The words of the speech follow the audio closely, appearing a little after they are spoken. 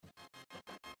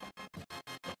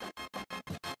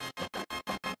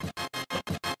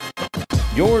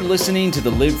You're listening to the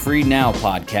Live Free Now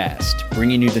podcast,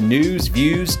 bringing you the news,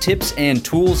 views, tips, and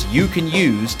tools you can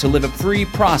use to live a free,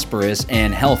 prosperous,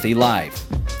 and healthy life.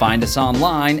 Find us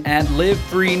online at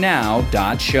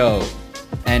livefreenow.show.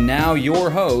 And now your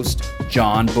host,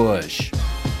 John Bush.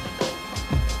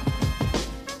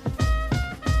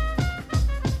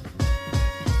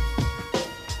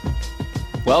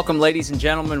 Welcome, ladies and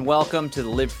gentlemen. Welcome to the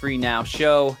Live Free Now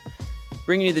show,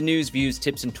 bringing you the news, views,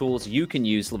 tips, and tools you can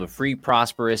use to live a free,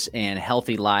 prosperous, and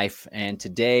healthy life. And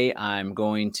today I'm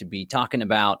going to be talking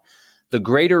about the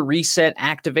Greater Reset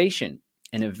Activation,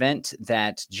 an event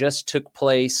that just took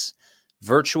place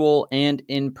virtual and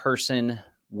in person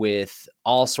with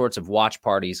all sorts of watch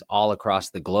parties all across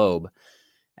the globe.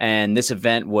 And this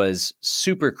event was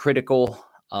super critical.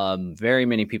 Very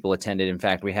many people attended. In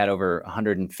fact, we had over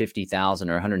 150,000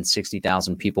 or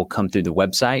 160,000 people come through the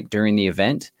website during the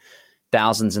event.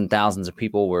 Thousands and thousands of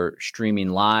people were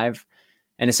streaming live.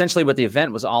 And essentially what the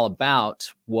event was all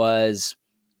about was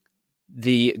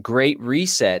the Great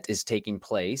Reset is taking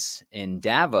place in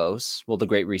Davos. Well, the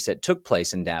Great Reset took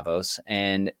place in Davos,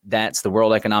 and that's the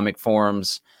World Economic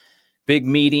Forum's big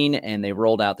meeting, and they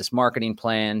rolled out this marketing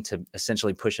plan to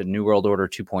essentially push a New World Order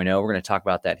 2.0. We're going to talk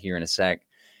about that here in a sec.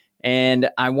 And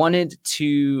I wanted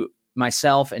to,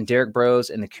 myself and Derek Bros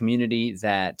and the community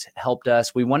that helped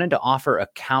us, we wanted to offer a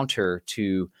counter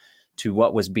to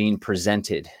what was being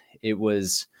presented.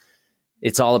 It's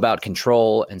all about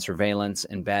control and surveillance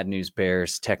and bad news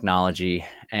bears technology.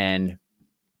 And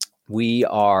we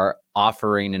are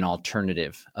offering an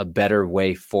alternative, a better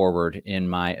way forward, in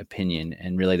my opinion.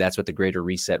 And really, that's what the Greater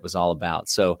Reset was all about.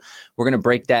 So we're going to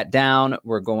break that down.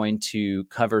 We're going to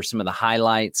cover some of the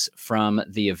highlights from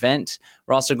the event.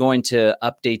 We're also going to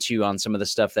update you on some of the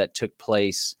stuff that took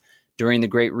place during the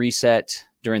Great Reset,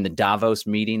 during the Davos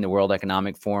meeting, the World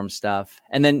Economic Forum stuff.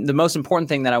 And then the most important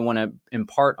thing that I want to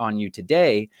impart on you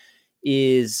today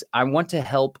is I want to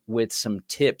help with some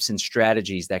tips and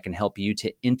strategies that can help you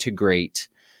to integrate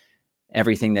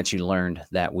everything that you learned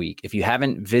that week. If you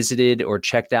haven't visited or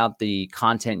checked out the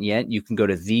content yet, you can go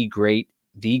to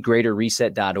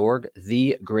thegreaterreset.org,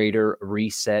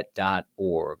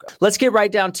 thegreaterreset.org. Let's get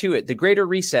right down to it. The Greater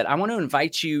Reset. I want to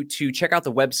invite you to check out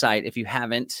the website if you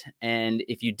haven't. And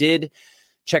if you did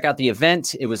check out the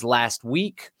event, it was last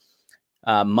week,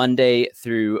 Monday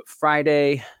through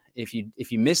Friday. If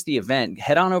you missed the event,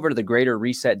 head on over to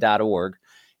thegreaterreset.org,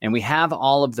 and we have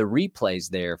all of the replays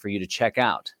there for you to check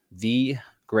out.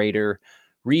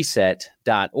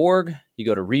 Thegreaterreset.org. You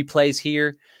go to replays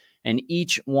here, and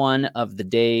each one of the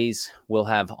days will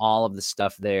have all of the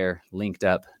stuff there linked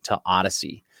up to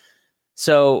Odyssey.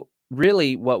 So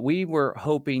really what we were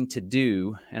hoping to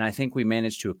do, and I think we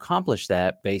managed to accomplish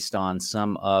that based on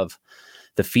some of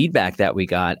the feedback that we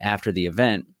got after the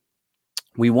event,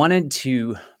 we wanted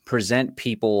to present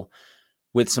people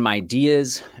with some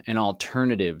ideas and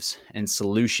alternatives and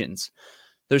solutions.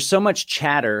 There's so much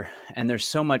chatter and there's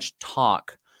so much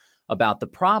talk about the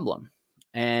problem,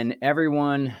 and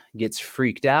everyone gets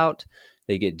freaked out.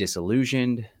 They get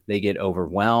disillusioned. They get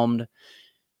overwhelmed.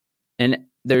 And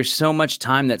there's so much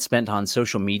time that's spent on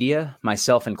social media,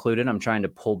 myself included. I'm trying to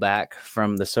pull back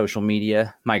from the social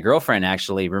media. My girlfriend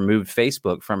actually removed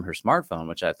Facebook from her smartphone,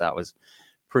 which I thought was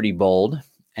pretty bold.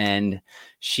 And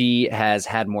she has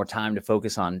had more time to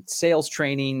focus on sales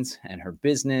trainings and her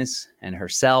business and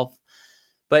herself.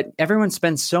 But everyone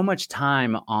spends so much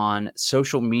time on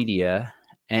social media,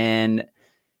 and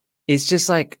it's just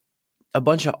like a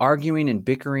bunch of arguing and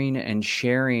bickering and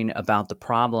sharing about the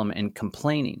problem and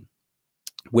complaining.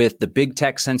 With the big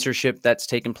tech censorship that's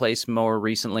taken place more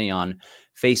recently on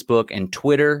Facebook and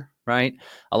Twitter, right?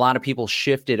 A lot of people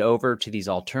shifted over to these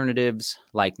alternatives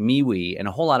like MeWe, and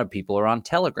a whole lot of people are on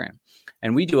Telegram.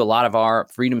 And we do a lot of our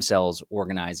Freedom Cells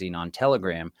organizing on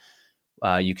Telegram.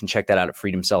 You can check that out at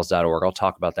freedomcells.org. I'll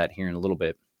talk about that here in a little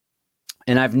bit.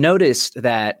 And I've noticed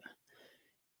that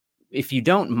if you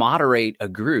don't moderate a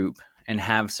group and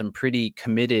have some pretty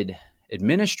committed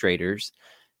administrators,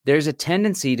 there's a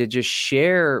tendency to just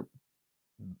share,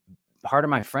 pardon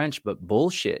my French, but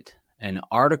bullshit and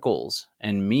articles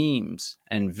and memes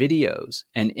and videos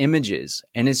and images.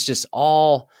 And it's just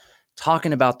all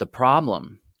talking about the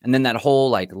problem. And then that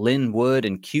whole like Lynn Wood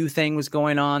and Q thing was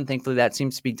going on. Thankfully, that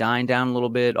seems to be dying down a little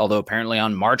bit. Although apparently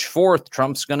on March 4th,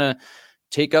 Trump's going to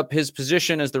take up his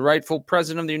position as the rightful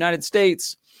president of the United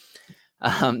States.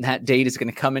 That date is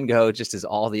going to come and go just as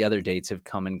all the other dates have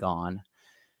come and gone.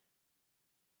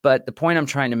 But the point I'm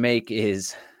trying to make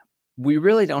is we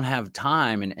really don't have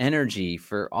time and energy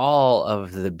for all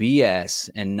of the BS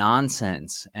and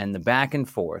nonsense and the back and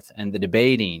forth and the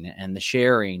debating and the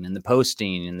sharing and the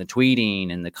posting and the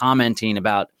tweeting and the commenting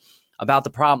about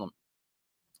the problem.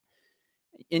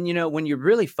 And, when you're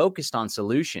really focused on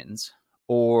solutions,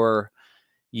 or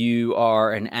you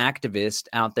are an activist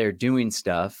out there doing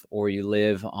stuff, or you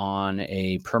live on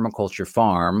a permaculture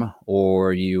farm,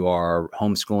 or you are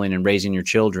homeschooling and raising your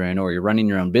children, or you're running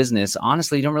your own business,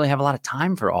 honestly, you don't really have a lot of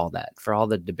time for all that, for all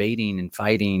the debating and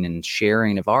fighting and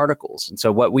sharing of articles. And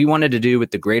so what we wanted to do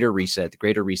with the Greater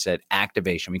Reset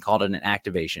activation, we called it an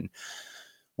activation.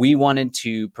 We wanted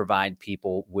to provide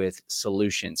people with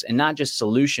solutions, and not just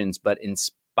solutions, but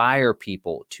inspire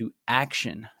people to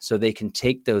action so they can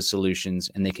take those solutions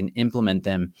and they can implement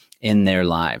them in their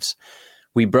lives.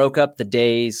 We broke up the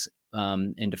days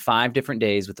into 5 different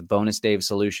days with the bonus day of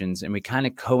solutions, and we kind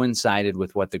of coincided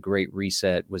with what the Great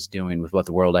Reset was doing, with what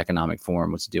the World Economic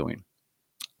Forum was doing.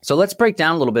 So let's break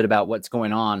down a little bit about what's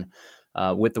going on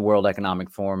with the World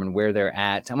Economic Forum and where they're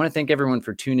at. I want to thank everyone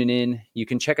for tuning in. You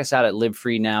can check us out at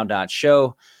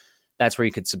livefreenow.show. That's where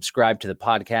you could subscribe to the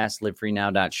podcast,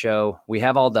 livefreenow.show. We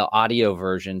have all the audio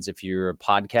versions. If you're a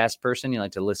podcast person, you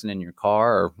like to listen in your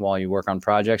car or while you work on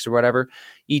projects or whatever,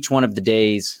 each one of the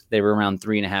days, they were around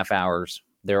 3.5 hours.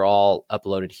 They're all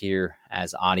uploaded here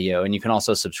as audio. And you can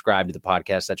also subscribe to the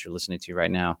podcast that you're listening to right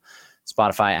now,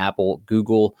 Spotify, Apple,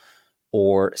 Google,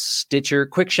 or Stitcher.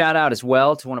 Quick shout out as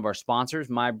well to one of our sponsors,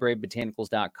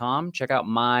 MyBraveBotanicals.com. Check out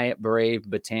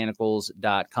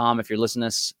MyBraveBotanicals.com. If you're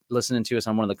listening to us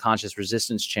on one of the Conscious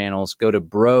Resistance channels, go to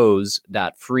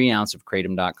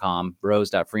bros.freeounceofkratom.com,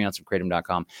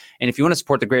 bros.freeounceofkratom.com. And if you want to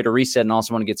support the Greater Reset and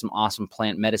also want to get some awesome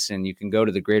plant medicine, you can go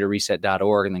to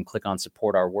thegreaterreset.org and then click on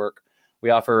support our work.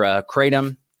 We offer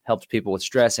Kratom, helps people with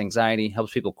stress, anxiety,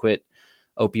 helps people quit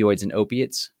opioids and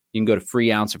opiates. You can go to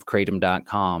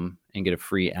freeounceofkratom.com and get a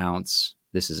free ounce.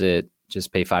 This is it.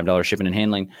 Just pay $5 shipping and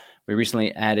handling. We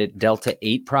recently added Delta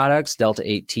 8 products, Delta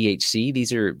 8 THC.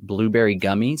 These are blueberry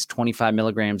gummies, 25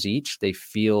 milligrams each. They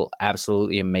feel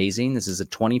absolutely amazing. This is a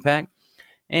 20-pack.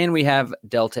 And we have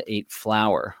Delta 8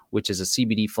 flower, which is a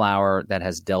CBD flower that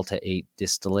has Delta 8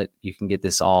 distillate. You can get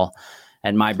this all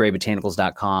at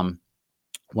MyBraveBotanicals.com,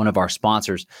 one of our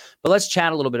sponsors. But let's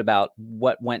chat a little bit about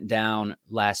what went down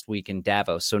last week in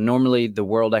Davos. So normally the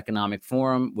World Economic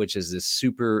Forum, which is this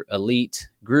super elite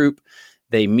group,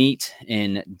 they meet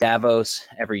in Davos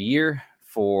every year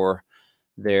for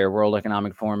their World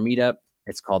Economic Forum meetup.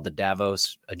 It's called the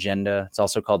Davos Agenda. It's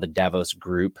also called the Davos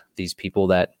Group, these people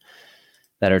that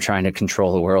are trying to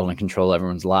control the world and control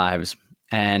everyone's lives.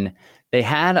 And they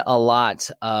had a lot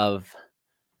of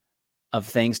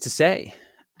things to say.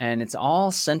 And most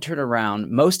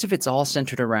of it's all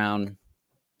centered around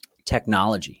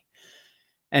technology,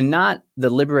 and not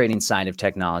the liberating side of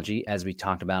technology, as we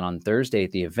talked about on Thursday at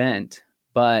the event,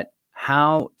 but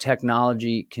how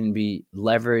technology can be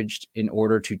leveraged in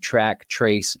order to track,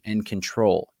 trace, and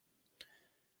control.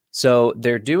 So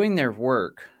they're doing their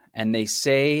work, and they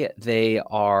say they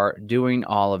are doing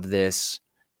all of this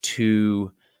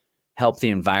to help the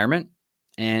environment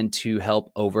and to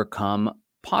help overcome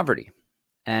poverty.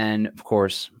 And of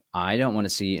course, I don't want to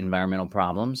see environmental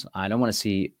problems. I don't want to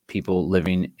see people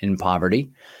living in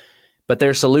poverty. But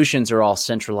their solutions are all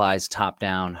centralized,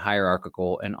 top-down,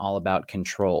 hierarchical, and all about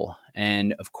control.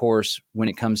 And of course, when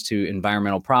it comes to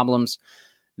environmental problems,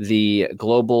 the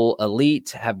global elite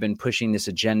have been pushing this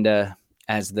agenda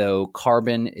as though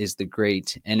carbon is the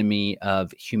great enemy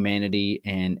of humanity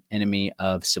and enemy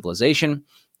of civilization,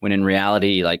 when in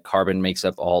reality, like, carbon makes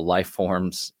up all life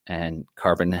forms, and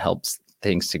carbon helps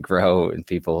things to grow, and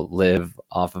people live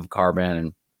off of carbon.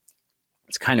 And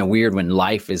it's kind of weird when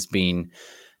life is being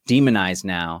demonized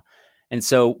now. And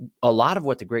so a lot of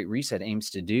what the Great Reset aims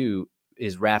to do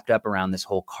is wrapped up around this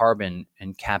whole carbon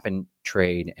and cap and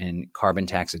trade and carbon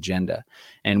tax agenda.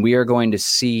 And we are going to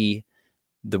see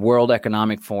the World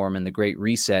Economic Forum and the Great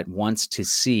Reset wants to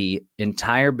see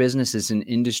entire businesses and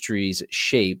industries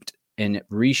shaped and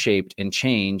reshaped and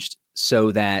changed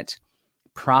so that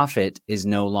profit is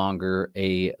no longer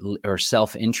or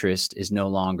self-interest is no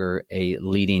longer a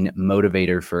leading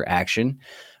motivator for action.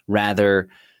 Rather,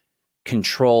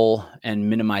 control and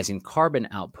minimizing carbon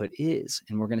output is.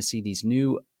 And we're going to see these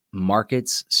new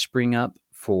markets spring up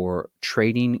for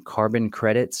trading carbon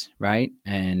credits, right?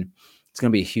 And it's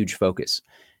going to be a huge focus.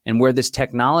 And where this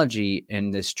technology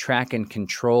and this track and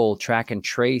control, track and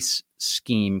trace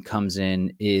scheme comes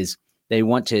in is they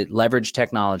want to leverage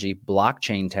technology,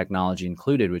 blockchain technology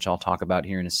included, which I'll talk about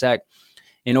here in a sec,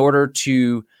 in order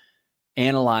to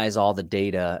analyze all the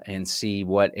data and see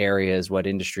what areas, what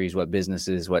industries, what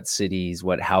businesses, what cities,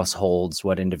 what households,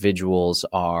 what individuals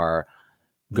are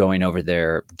going over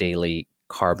their daily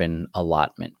carbon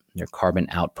allotment, their carbon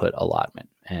output allotment.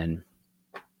 And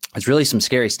it's really some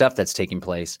scary stuff that's taking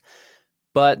place.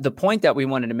 But the point that we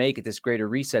wanted to make at this Greater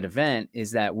Reset event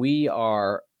is that we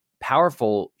are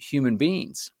powerful human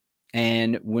beings.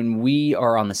 And when we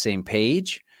are on the same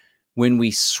page, when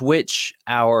we switch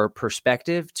our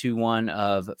perspective to one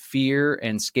of fear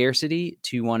and scarcity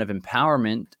to one of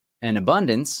empowerment and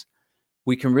abundance,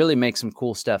 we can really make some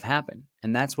cool stuff happen.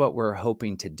 And that's what we're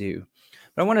hoping to do.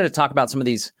 But I wanted to talk about some of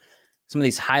these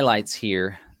highlights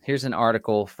here. Here's an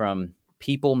article from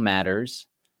peoplematters.in.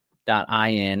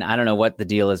 I don't know what the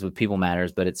deal is with People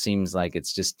Matters, but it seems like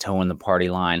it's just towing the party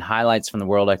line. Highlights from the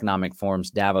World Economic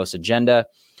Forum's Davos agenda.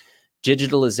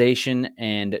 Digitalization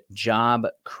and job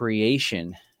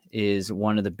creation is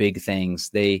one of the big things.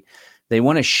 They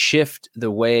want to shift the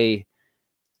way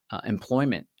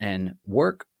employment and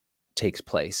work takes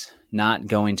place, not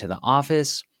going to the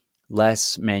office,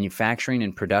 less manufacturing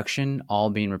and production,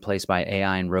 all being replaced by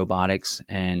AI and robotics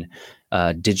and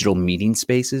digital meeting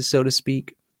spaces, so to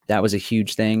speak. That was a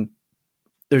huge thing.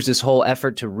 There's this whole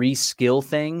effort to reskill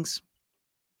things,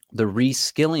 the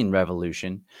reskilling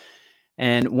revolution.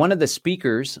 And one of the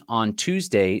speakers on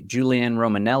Tuesday, Julianne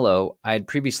Romanello, I had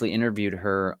previously interviewed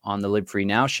her on the Live Free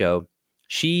Now show.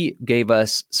 She gave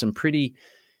us some pretty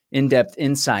in-depth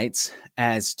insights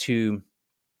as to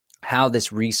how this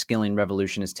reskilling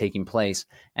revolution is taking place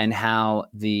and how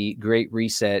the Great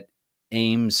Reset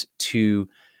aims to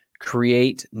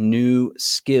create new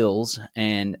skills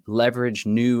and leverage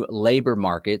new labor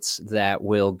markets that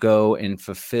will go and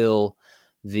fulfill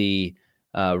the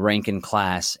rank and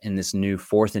class in this new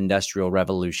fourth industrial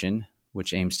revolution,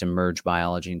 which aims to merge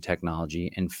biology and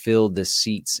technology and fill the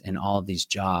seats in all of these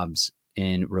jobs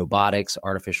in robotics,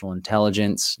 artificial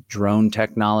intelligence, drone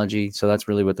technology. So that's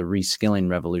really what the reskilling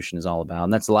revolution is all about.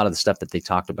 And that's a lot of the stuff that they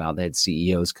talked about. They had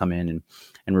CEOs come in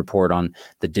and report on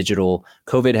the digital.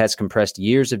 COVID has compressed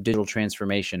years of digital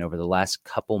transformation over the last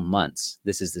couple months.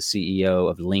 This is the CEO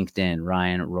of LinkedIn,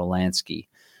 Ryan Rolansky.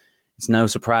 It's no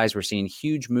surprise we're seeing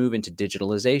huge move into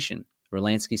digitalization.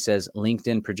 Rolansky says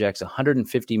LinkedIn projects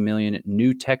 150 million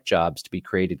new tech jobs to be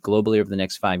created globally over the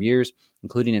next 5 years,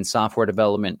 including in software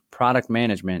development, product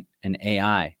management, and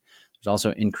AI. There's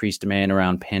also increased demand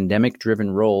around pandemic-driven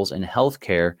roles in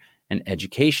healthcare and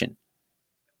education.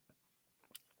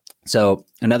 So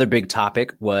another big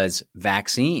topic was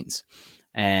vaccines.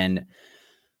 And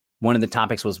one of the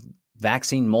topics was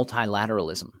vaccine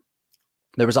multilateralism.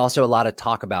 There was also a lot of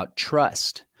talk about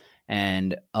trust.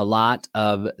 And a lot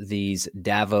of these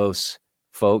Davos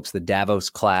folks, the Davos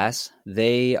class,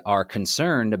 they are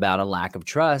concerned about a lack of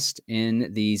trust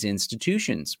in these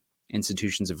institutions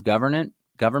of government,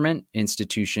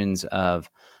 institutions of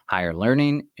higher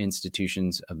learning,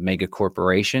 institutions of mega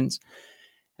corporations,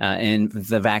 and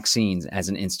the vaccines as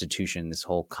an institution, this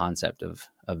whole concept of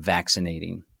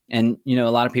vaccinating. And, you know, a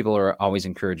lot of people are always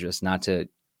encourage us not to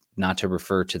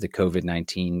refer to the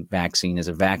COVID-19 vaccine as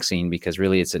a vaccine, because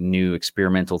really it's a new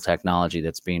experimental technology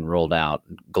that's being rolled out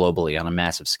globally on a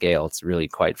massive scale. It's really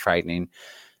quite frightening.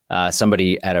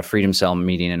 Somebody at a Freedom Cell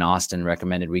meeting in Austin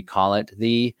recommended we call it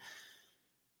the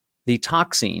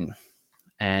toxine.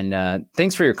 And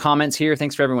thanks for your comments here.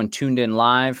 Thanks for everyone tuned in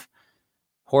live.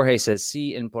 Jorge says,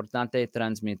 sí, importante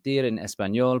transmitir en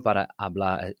español para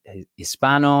hablar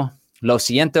hispano. Lo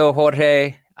siento,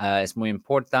 Jorge. Es muy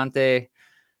importante.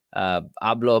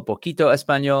 Hablo poquito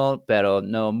español, pero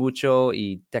no mucho,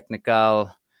 y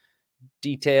technical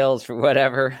details for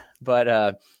whatever.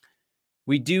 But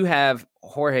we do have,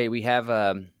 Jorge, we have,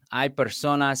 hay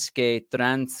personas que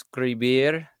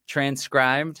transcribed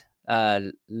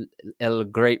el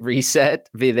Great Reset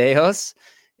videos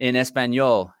en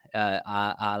español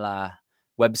a la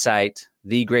website,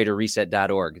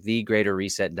 thegreaterreset.org,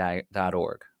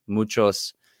 thegreaterreset.org.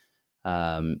 Muchos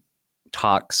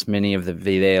talks, many of the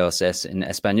videos es en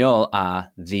español a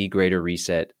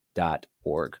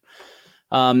thegreaterreset.org.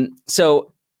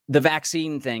 So the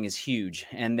vaccine thing is huge,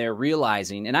 and they're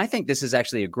realizing, and I think this is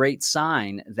actually a great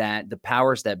sign that the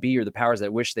powers that be, or the powers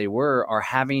that wish they were, are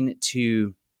having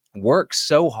to work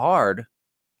so hard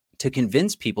to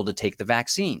convince people to take the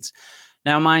vaccines.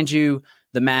 Now, mind you,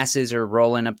 the masses are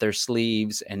rolling up their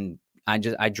sleeves, and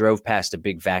I drove past a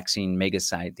big vaccine mega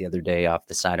site the other day off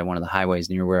the side of one of the highways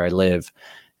near where I live,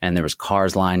 and there was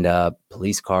cars lined up,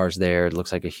 police cars there. It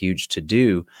looks like a huge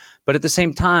to-do. But at the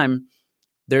same time,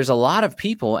 there's a lot of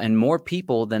people, and more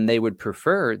people than they would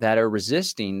prefer, that are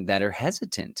resisting, that are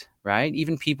hesitant, right?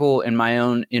 Even people in my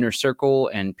own inner circle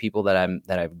and people that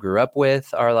I grew up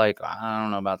with are like, I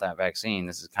don't know about that vaccine.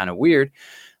 This is kind of weird.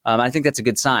 I think that's a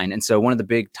good sign. And so one of the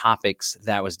big topics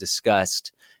that was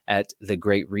discussed at the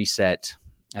Great Reset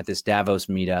at this Davos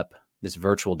meetup, this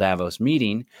virtual Davos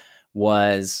meeting,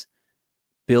 was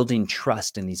building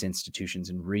trust in these institutions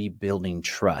and rebuilding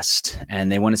trust. And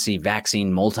they want to see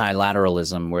vaccine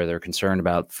multilateralism, where they're concerned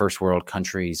about first world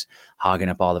countries hogging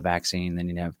up all the vaccine. Then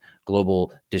you have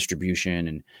global distribution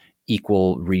and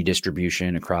equal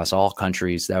redistribution across all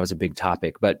countries. That was a big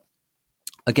topic. But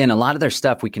again, a lot of their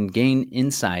stuff, we can gain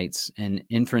insights and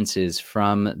inferences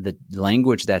from the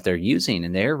language that they're using.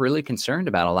 And they're really concerned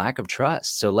about a lack of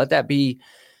trust. So let that be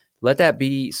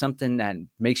something that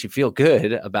makes you feel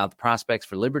good about the prospects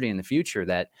for liberty in the future,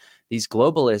 that these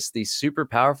globalists, these super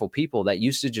powerful people that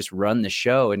used to just run the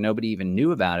show and nobody even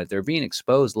knew about it, they're being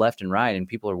exposed left and right, and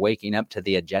people are waking up to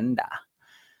the agenda.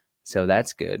 So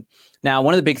that's good. Now,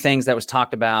 one of the big things that was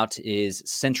talked about is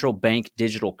central bank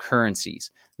digital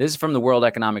currencies. This is from the World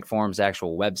Economic Forum's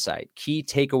actual website. Key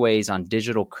takeaways on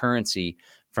digital currency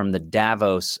from the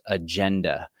Davos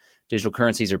agenda. Digital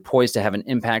currencies are poised to have an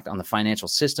impact on the financial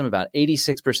system. About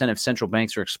 86% of central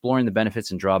banks are exploring the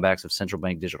benefits and drawbacks of central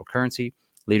bank digital currency.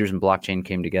 Leaders in blockchain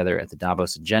came together at the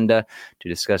Davos agenda to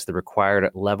discuss the required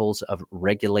levels of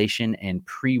regulation and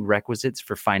prerequisites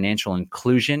for financial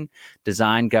inclusion.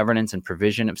 Design, governance, and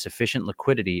provision of sufficient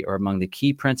liquidity are among the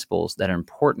key principles that are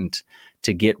important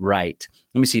to get right.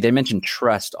 Let me see. They mentioned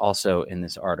trust also in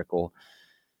this article.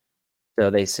 So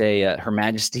they say, Her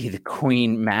Majesty, the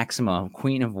Queen Maxima,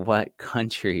 Queen of what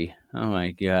country? Oh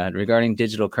my God. Regarding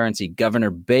digital currency, Governor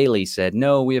Bailey said,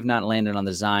 no, we have not landed on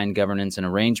the design, governance, and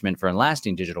arrangement for a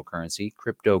lasting digital currency.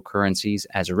 Cryptocurrencies,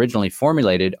 as originally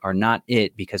formulated, are not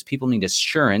it, because people need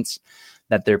assurance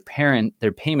that their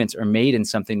payments are made in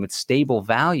something with stable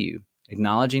value.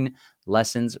 Acknowledging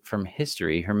lessons from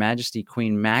history, Her Majesty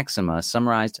Queen Maxima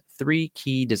summarized 3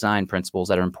 key design principles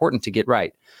that are important to get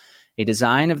right. A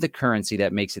design of the currency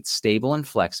that makes it stable and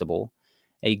flexible,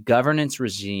 a governance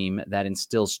regime that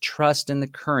instills trust in the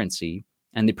currency,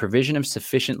 and the provision of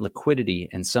sufficient liquidity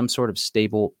and some sort of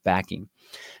stable backing.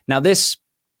 Now, this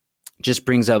just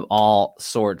brings up all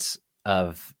sorts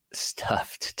of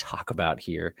stuff to talk about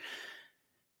here,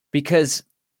 because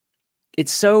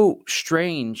it's so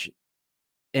strange.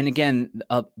 And again,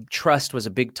 trust was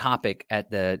a big topic at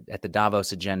the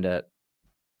Davos agenda.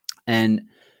 And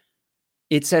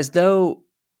it's as though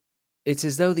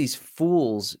these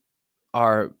fools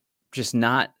are just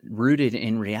not rooted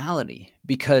in reality,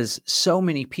 because so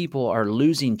many people are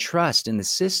losing trust in the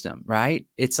system, right?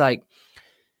 It's like,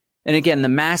 and again, the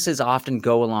masses often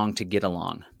go along to get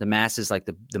along. The masses, like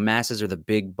the masses are the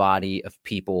big body of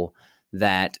people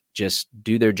that just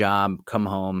do their job, come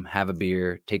home, have a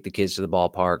beer, take the kids to the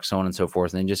ballpark, so on and so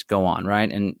forth, and then just go on, right?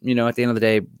 And, at the end of the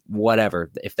day, whatever.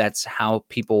 If that's how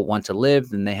people want to live,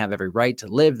 then they have every right to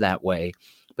live that way.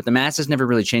 But the masses never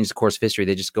really change the course of history.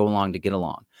 They just go along to get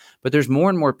along. But there's more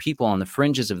and more people on the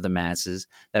fringes of the masses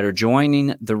that are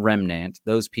joining the remnant,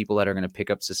 those people that are going to pick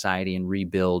up society and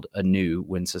rebuild anew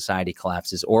when society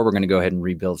collapses, or we're going to go ahead and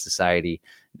rebuild society,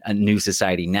 a new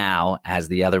society now, as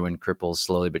the other one cripples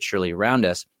slowly but surely around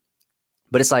us.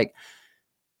 But it's like,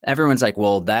 everyone's like,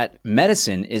 well, that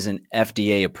medicine isn't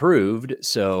FDA approved,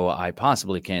 so I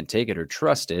possibly can't take it or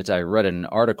trust it. I read an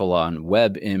article on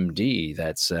WebMD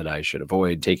that said I should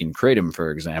avoid taking kratom,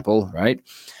 for example, right?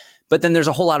 But then there's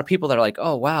a whole lot of people that are like,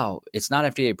 oh, wow, it's not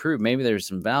FDA approved. Maybe there's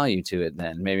some value to it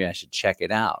then. Maybe I should check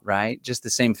it out, right? Just the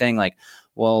same thing, like,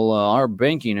 well, our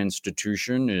banking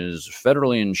institution is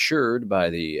federally insured by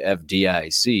the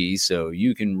FDIC, so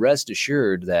you can rest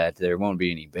assured that there won't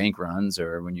be any bank runs,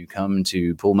 or when you come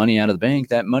to pull money out of the bank,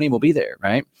 that money will be there,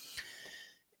 right?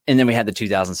 And then we had the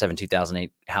 2007,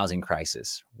 2008 housing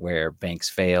crisis, where banks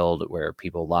failed, where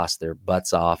people lost their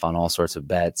butts off on all sorts of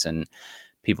bets, and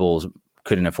people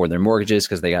couldn't afford their mortgages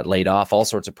because they got laid off, all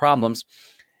sorts of problems.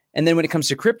 And then when it comes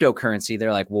to cryptocurrency,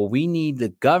 they're like, well, we need the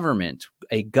government,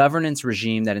 a governance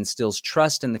regime that instills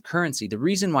trust in the currency. The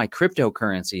reason why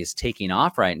cryptocurrency is taking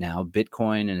off right now,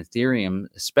 Bitcoin and Ethereum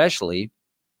especially,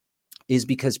 is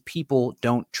because people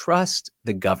don't trust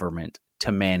the government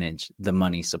to manage the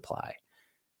money supply,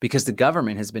 because the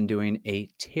government has been doing a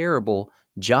terrible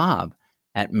job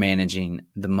at managing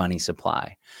the money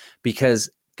supply, because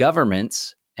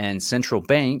governments and central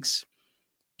banks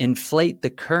inflate the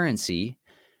currency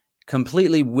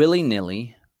completely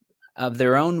willy-nilly of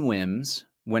their own whims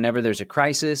whenever there's a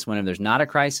crisis, whenever there's not a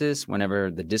crisis,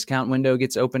 whenever the discount window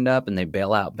gets opened up and they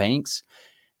bail out banks.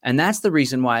 And that's the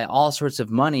reason why all sorts of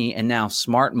money, and now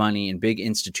smart money and big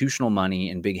institutional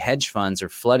money and big hedge funds, are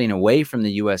flooding away from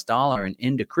the US dollar and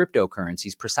into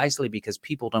cryptocurrencies, precisely because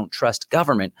people don't trust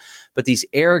government. But these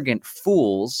arrogant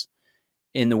fools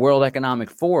in the World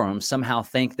Economic Forum somehow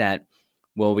think that,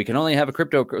 well, we can only have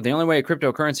the only way a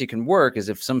cryptocurrency can work is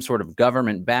if some sort of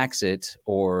government backs it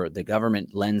or the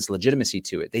government lends legitimacy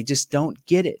to it. They just don't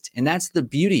get it. And that's the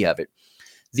beauty of it.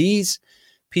 These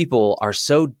people are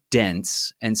so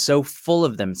dense and so full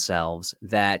of themselves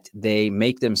that they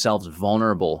make themselves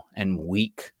vulnerable and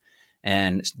weak,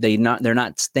 and they're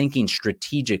not thinking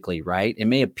strategically, right? It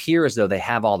may appear as though they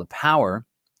have all the power,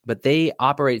 but they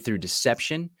operate through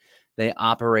deception. They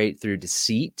operate through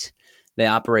deceit. They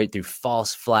operate through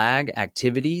false flag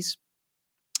activities,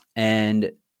 and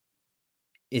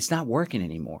it's not working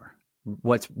anymore.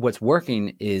 What's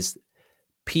working is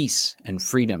peace and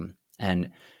freedom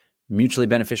and mutually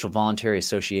beneficial voluntary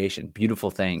association.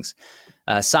 Beautiful things.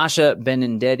 Sasha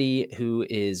Benindetti, who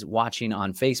is watching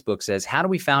on Facebook, says, how do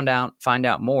we find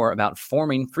out more about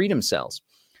forming freedom cells?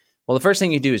 Well, the first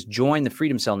thing you do is join the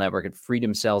Freedom Cell Network at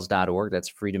freedomcells.org.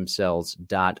 That's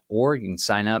freedomcells.org. You can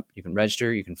sign up, you can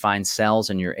register, you can find cells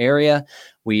in your area.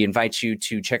 We invite you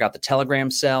to check out the Telegram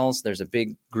cells. There's a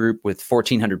big group with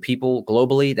 1,400 people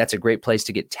globally. That's a great place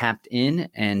to get tapped in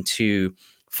and to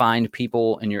find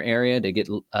people in your area, to get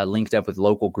linked up with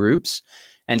local groups.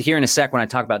 And here in a sec, when I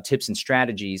talk about tips and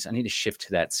strategies, I need to shift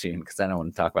to that soon because I don't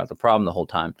want to talk about the problem the whole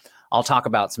time. I'll talk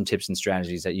about some tips and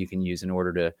strategies that you can use in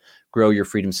order to grow your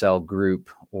Freedom Cell group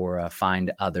or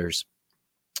find others.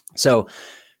 So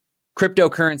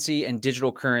cryptocurrency and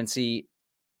digital currency,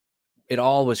 it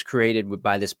all was created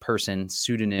by this person,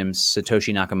 pseudonym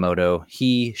Satoshi Nakamoto.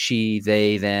 He, she,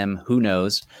 they, them, who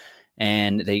knows?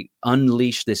 And they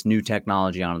unleashed this new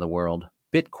technology onto the world,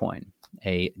 Bitcoin,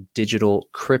 a digital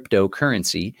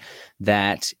cryptocurrency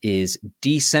that is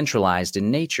decentralized in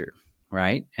nature,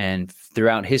 right? And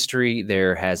throughout history,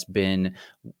 there has been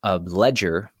a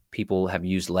ledger. People have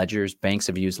used ledgers, banks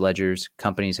have used ledgers,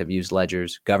 companies have used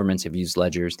ledgers, governments have used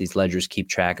ledgers. These ledgers keep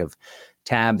track of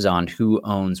tabs on who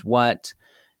owns what,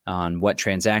 on what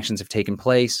transactions have taken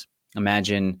place.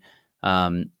 Imagine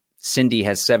Cindy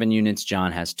has 7 units,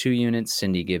 John has 2 units.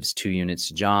 Cindy gives 2 units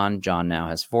to John. John now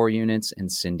has 4 units,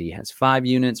 and Cindy has 5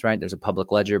 units, right? There's a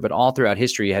public ledger, but all throughout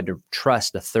history, you had to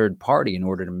trust a third party in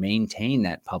order to maintain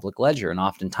that public ledger. And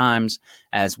oftentimes,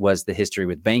 as was the history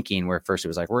with banking, where first it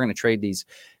was like, we're going to trade these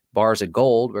bars of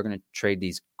gold, we're going to trade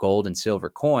these gold and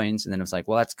silver coins. And then it was like,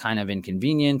 well, that's kind of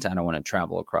inconvenient. I don't want to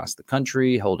travel across the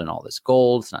country holding all this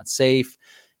gold. It's not safe.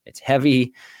 It's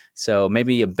heavy. So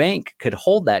maybe a bank could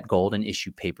hold that gold and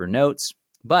issue paper notes,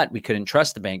 but we couldn't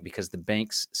trust the bank because the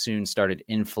banks soon started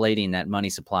inflating that money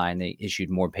supply and they issued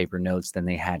more paper notes than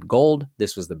they had gold.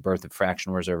 This was the birth of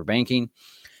fractional reserve banking,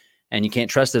 and you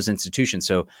can't trust those institutions.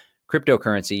 So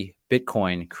cryptocurrency,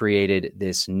 Bitcoin, created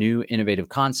this new innovative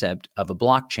concept of a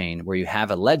blockchain where you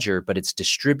have a ledger, but it's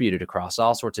distributed across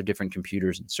all sorts of different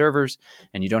computers and servers,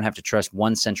 and you don't have to trust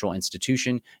one central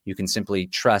institution. You can simply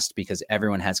trust because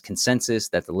everyone has consensus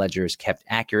that the ledger is kept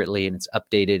accurately and it's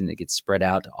updated and it gets spread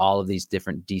out to all of these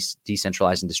different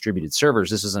decentralized and distributed servers.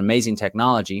 This is amazing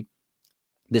technology.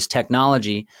 This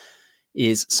technology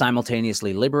is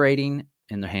simultaneously liberating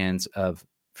in the hands of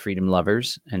freedom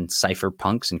lovers and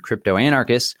cypherpunks and crypto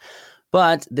anarchists.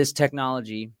 But this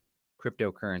technology,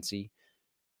 cryptocurrency,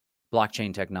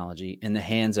 blockchain technology, in the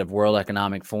hands of World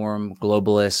Economic Forum,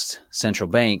 globalist central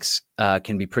banks,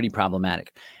 can be pretty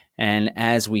problematic. And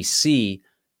as we see,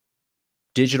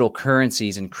 digital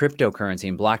currencies and cryptocurrency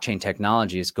and blockchain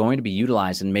technology is going to be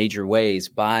utilized in major ways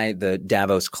by the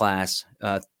Davos class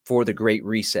for the Great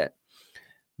Reset.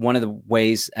 One of the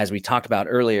ways, as we talked about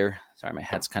earlier, sorry, my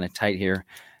head's kind of tight here.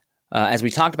 As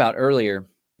we talked about earlier,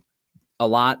 a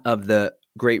lot of the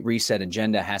Great Reset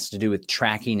agenda has to do with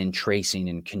tracking and tracing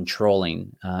and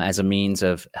controlling as a means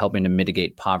of helping to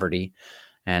mitigate poverty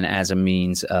and as a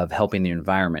means of helping the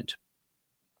environment.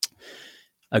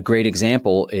 A great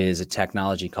example is a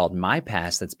technology called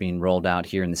MyPass that's being rolled out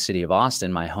here in the city of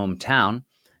Austin, my hometown.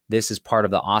 This is part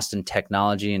of the Austin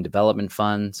Technology and Development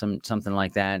Fund, something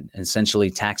like that. Essentially,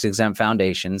 tax-exempt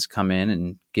foundations come in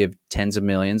and give tens of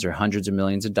millions or hundreds of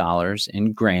millions of dollars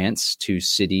in grants to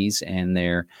cities and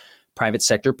their private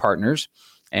sector partners.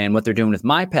 And what they're doing with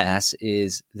MyPass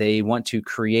is they want to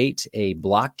create a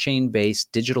blockchain-based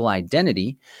digital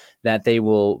identity that they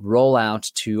will roll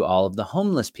out to all of the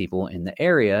homeless people in the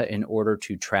area in order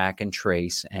to track and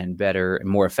trace and better and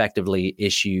more effectively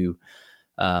issue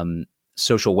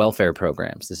social welfare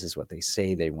programs. This is what they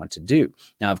say they want to do.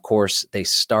 Now, of course, they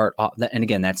start off, and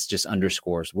again, that's just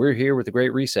underscores, we're here with the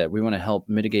Great Reset. We want to help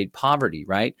mitigate poverty,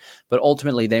 right? But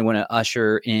ultimately, they want to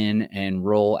usher in and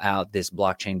roll out this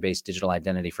blockchain-based digital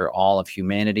identity for all of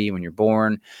humanity when you're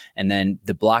born. And then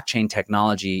the blockchain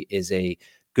technology is a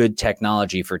good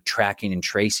technology for tracking and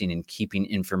tracing and keeping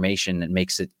information that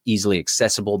makes it easily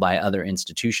accessible by other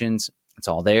institutions. It's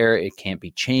all there. It can't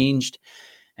be changed.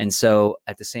 And so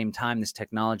at the same time, this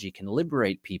technology can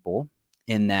liberate people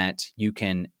in that you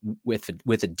can, with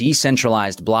a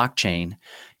decentralized blockchain,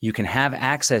 you can have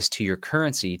access to your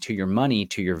currency, to your money,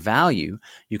 to your value.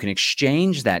 You can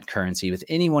exchange that currency with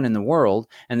anyone in the world,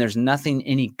 and there's nothing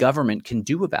any government can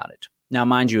do about it. Now,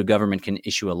 mind you, a government can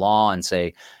issue a law and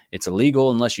say it's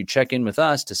illegal unless you check in with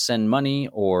us to send money,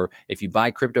 or if you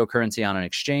buy cryptocurrency on an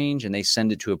exchange and they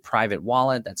send it to a private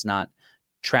wallet that's not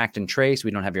tracked and traced, we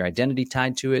don't have your identity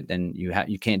tied to it, then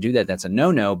you can't do that. That's a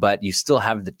no-no, but you still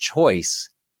have the choice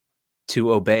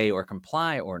to obey or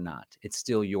comply or not. It's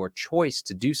still your choice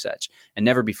to do such. And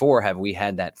never before have we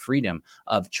had that freedom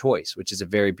of choice, which is a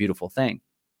very beautiful thing.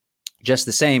 Just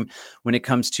the same when it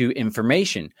comes to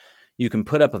information. You can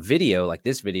put up a video like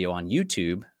this video on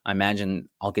YouTube. I imagine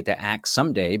I'll get to act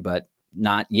someday, but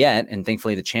not yet. And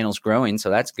thankfully the channel's growing,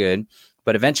 so that's good.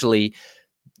 But eventually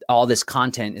all this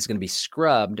content is going to be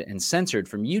scrubbed and censored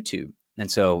from YouTube. And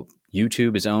so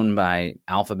YouTube is owned by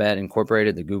Alphabet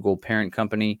Incorporated, the Google parent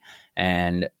company.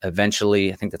 And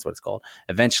eventually, I think that's what it's called.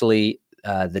 Eventually,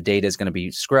 the data is going to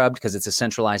be scrubbed because it's a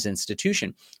centralized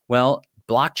institution. Well,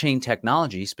 blockchain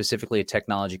technology, specifically a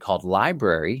technology called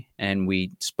LBRY, and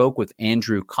we spoke with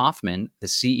Andrew Kaufman, the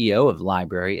CEO of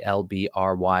LBRY,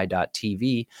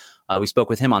 LBRY.TV. We spoke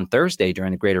with him on Thursday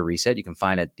during the Greater Reset. You can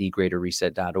find it at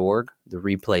thegreaterreset.org, the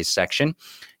replays section.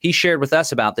 He shared with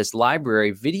us about this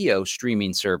LBRY video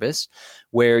streaming service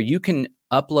where you can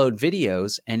upload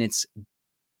videos and it's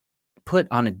put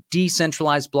on a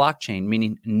decentralized blockchain,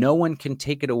 meaning no one can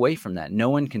take it away from that. No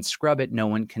one can scrub it. No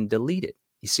one can delete it.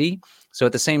 You see? So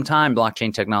at the same time,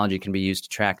 blockchain technology can be used to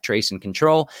track, trace, and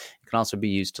control. It can also be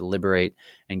used to liberate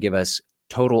and give us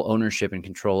total ownership and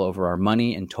control over our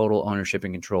money and total ownership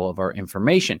and control of our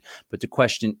information. But the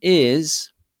question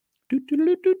is,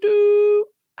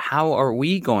 how are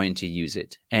we going to use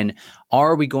it? And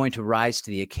are we going to rise to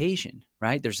the occasion,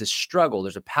 right? There's this struggle.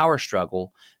 There's a power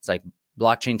struggle. It's like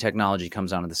blockchain technology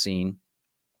comes onto the scene.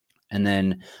 And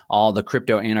then all the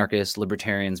crypto anarchists,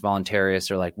 libertarians,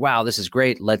 voluntarists are like, wow, this is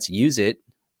great. Let's use it.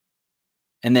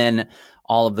 And then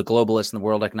all of the globalists in the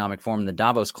World Economic Forum, the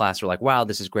Davos class are like, wow,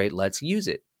 this is great. Let's use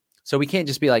it. So we can't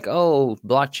just be like, oh,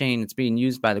 blockchain, it's being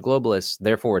used by the globalists,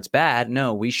 therefore it's bad.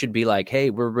 No, we should be like, hey,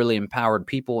 we're really empowered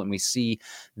people and we see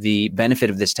the benefit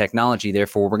of this technology.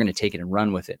 Therefore, we're going to take it and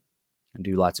run with it and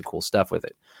do lots of cool stuff with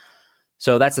it.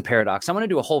 So that's the paradox. I'm going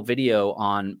to do a whole video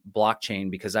on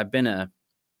blockchain because I've been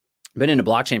into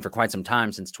blockchain for quite some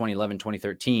time, since 2011,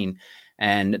 2013.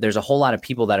 And there's a whole lot of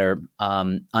people that are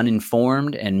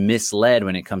uninformed and misled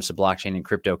when it comes to blockchain and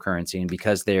cryptocurrency. And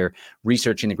because they're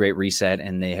researching the Great Reset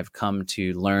and they have come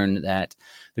to learn that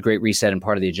the Great Reset and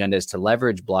part of the agenda is to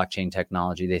leverage blockchain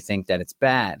technology, they think that it's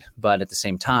bad. But at the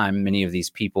same time, many of these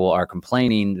people are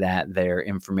complaining that their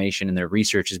information and their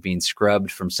research is being scrubbed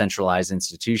from centralized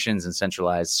institutions and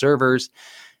centralized servers.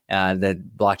 That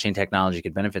blockchain technology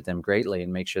could benefit them greatly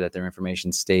and make sure that their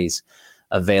information stays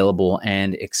available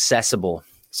and accessible.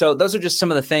 So those are just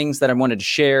some of the things that I wanted to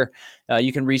share.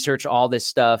 You can research all this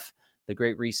stuff. The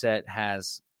Great Reset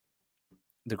has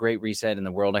the Great Reset and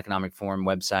the World Economic Forum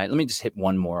website. Let me just hit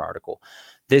one more article.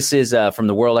 This is from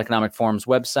the World Economic Forum's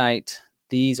website.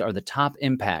 These are the top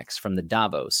impacts from the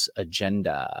Davos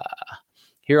agenda.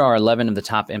 Here are 11 of the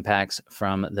top impacts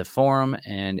from the forum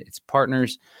and its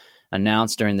partners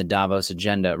announced during the Davos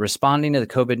agenda. Responding to the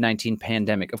COVID-19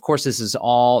 pandemic. Of course, this is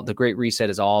all, the Great Reset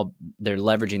is all, they're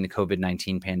leveraging the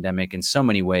COVID-19 pandemic in so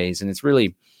many ways. And it's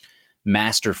really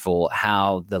masterful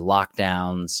how the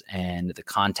lockdowns and the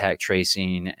contact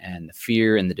tracing and the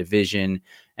fear and the division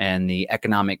and the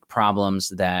economic problems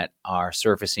that are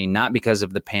surfacing, not because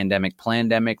of the pandemic,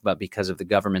 but because of the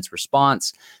government's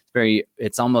response.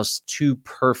 It's almost too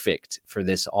perfect for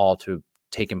this all to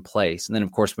taken place. And then,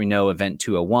 of course, we know Event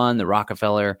 201, the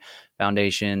Rockefeller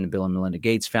Foundation, the Bill and Melinda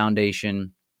Gates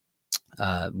Foundation,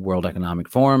 World Economic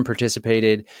Forum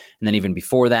participated. And then even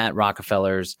before that,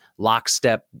 Rockefeller's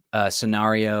lockstep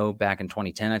scenario back in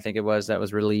 2010, I think it was, that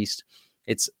was released.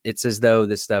 It's as though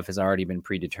this stuff has already been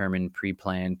predetermined,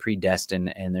 pre-planned,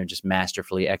 predestined, and they're just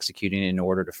masterfully executing it in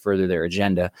order to further their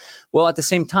agenda. Well, at the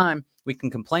same time, we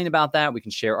can complain about that. We can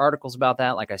share articles about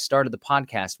that, like I started the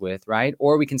podcast with, right?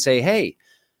 Or we can say, hey,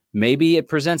 maybe it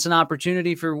presents an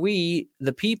opportunity for we,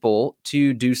 the people,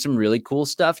 to do some really cool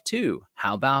stuff too.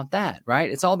 How about that, right?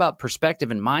 It's all about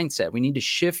perspective and mindset. We need to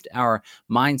shift our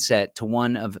mindset to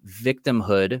one of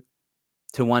victimhood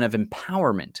to one of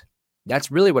empowerment.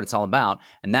 That's really what it's all about.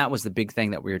 And that was the big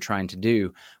thing that we were trying to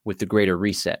do with the Greater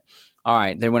Reset. All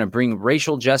right, they want to bring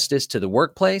racial justice to the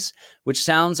workplace, which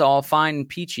sounds all fine and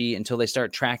peachy until they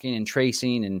start tracking and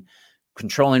tracing and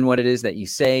controlling what it is that you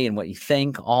say and what you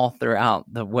think all throughout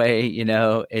the way.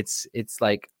 It's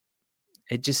like,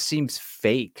 it just seems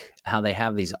fake how they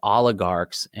have these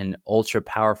oligarchs and ultra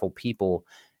powerful people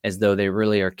as though they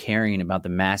really are caring about the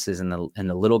masses and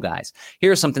the little guys.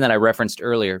 Here's something that I referenced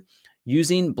earlier: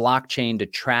 using blockchain to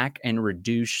track and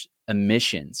reduce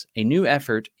emissions. A new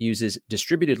effort uses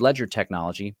distributed ledger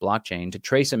technology, blockchain, to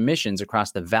trace emissions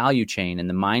across the value chain in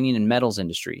the mining and metals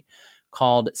industry.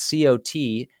 Called COT,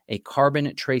 a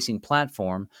carbon tracing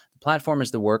platform. The platform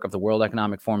is the work of the World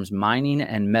Economic Forum's Mining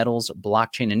and Metals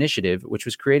Blockchain Initiative, which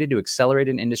was created to accelerate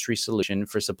an industry solution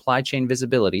for supply chain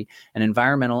visibility and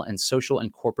environmental and social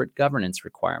and corporate governance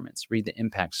requirements. Read the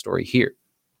impact story here.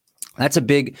 That's a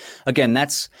big, again,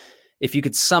 that's, if you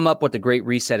could sum up what the Great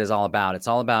Reset is all about, it's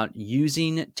all about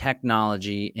using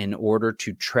technology in order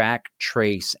to track,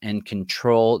 trace, and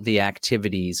control the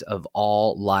activities of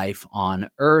all life on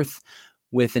Earth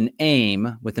with an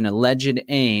alleged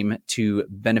aim to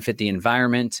benefit the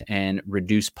environment and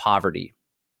reduce poverty.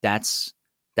 That's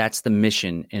the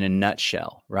mission in a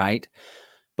nutshell, right?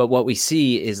 But what we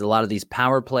see is a lot of these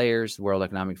power players, the World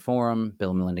Economic Forum, Bill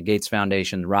and Melinda Gates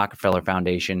Foundation, the Rockefeller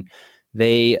Foundation,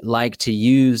 they like to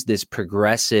use this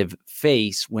progressive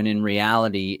face when in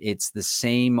reality, it's the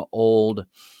same old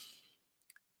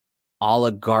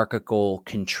oligarchical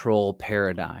control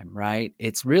paradigm, right?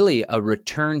 It's really a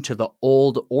return to the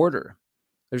old order.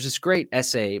 There's this great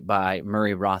essay by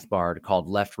Murray Rothbard called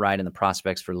Left, Right, and the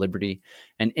Prospects for Liberty.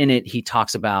 And in it, he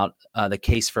talks about the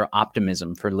case for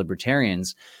optimism for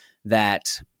libertarians,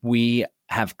 that we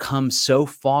have come so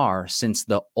far since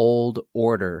the old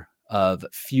order of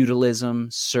feudalism,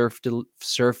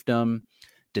 serfdom,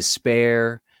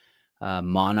 despair,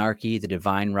 monarchy, the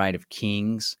divine right of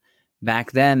kings.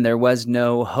 Back then, there was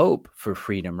no hope for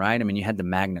freedom, right? I mean, you had the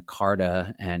Magna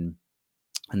Carta and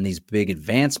these big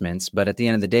advancements, but at the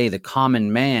end of the day, the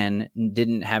common man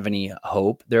didn't have any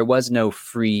hope. There was no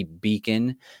free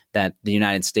beacon that the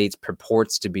United States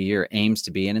purports to be or aims to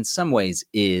be, and in some ways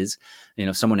is.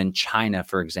 Someone in China,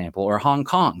 for example, or Hong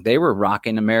Kong, they were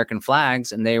rocking American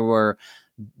flags and they were,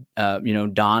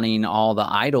 donning all the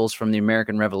idols from the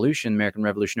American Revolution, American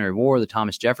Revolutionary War, the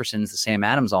Thomas Jeffersons, the Sam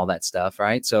Adams, all that stuff,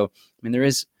 right? So, there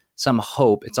is some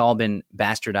hope. It's all been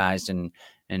bastardized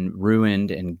and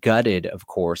ruined and gutted, of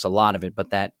course, a lot of it,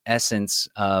 but that essence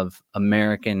of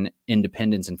American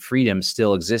independence and freedom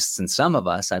still exists in some of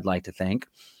us, I'd like to think.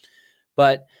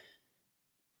 But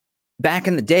back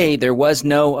in the day, there was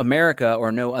no America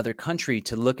or no other country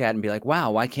to look at and be like,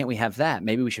 wow, why can't we have that?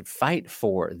 Maybe we should fight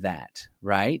for that,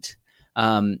 right?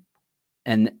 And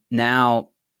now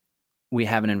we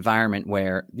have an environment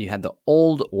where you had the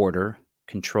old order,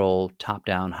 control,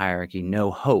 top-down hierarchy,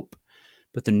 no hope.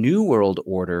 But the New World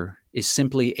Order is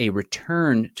simply a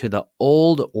return to the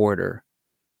old order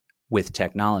with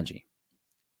technology.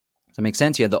 Does that make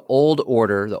sense? You have the old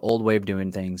order, the old way of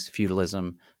doing things,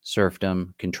 feudalism,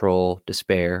 serfdom, control,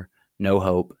 despair, no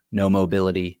hope, no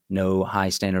mobility, no high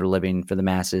standard of living for the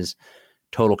masses,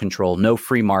 total control, no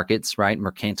free markets, right?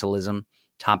 Mercantilism,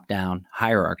 top-down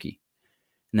hierarchy.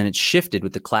 And then it shifted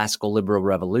with the classical liberal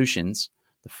revolutions,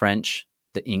 the French,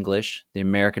 the English, the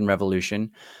American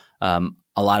Revolution.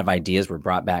 A lot of ideas were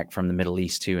brought back from the Middle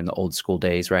East too in the old school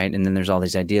days, right? And then there's all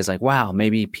these ideas like, wow,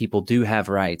 maybe people do have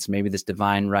rights. Maybe this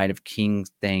divine right of king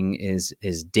thing is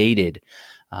dated.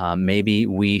 Maybe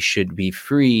we should be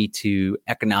free to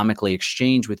economically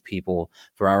exchange with people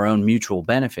for our own mutual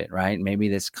benefit, right? Maybe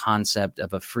this concept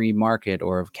of a free market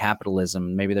or of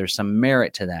capitalism, maybe there's some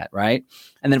merit to that, right?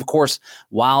 And then, of course,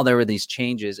 while there were these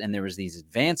changes and there was these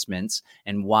advancements,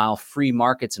 and while free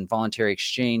markets and voluntary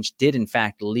exchange did in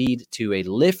fact lead to a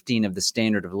lifting of the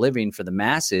standard of living for the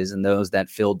masses and those that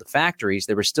filled the factories,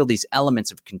 there were still these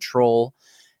elements of control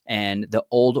and the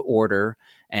old order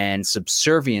and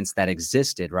subservience that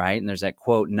existed, right? And there's that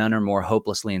quote, none are more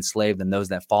hopelessly enslaved than those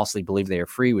that falsely believe they are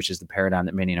free, which is the paradigm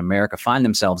that many in America find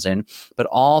themselves in. But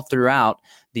all throughout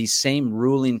these same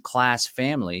ruling class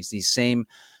families, these same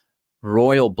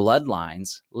royal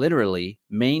bloodlines literally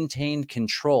maintained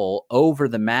control over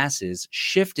the masses,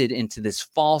 shifted into this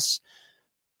false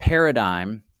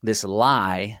paradigm this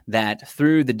lie that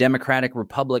through the Democratic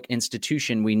Republic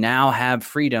institution, we now have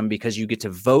freedom because you get to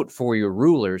vote for your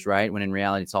rulers, right? When in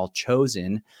reality, it's all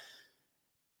chosen.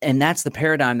 And that's the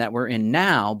paradigm that we're in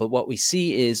now. But what we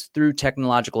see is through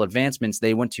technological advancements,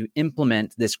 they want to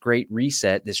implement this great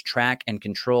reset, this track and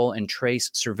control and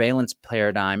trace surveillance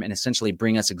paradigm, and essentially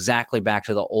bring us exactly back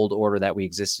to the old order that we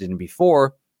existed in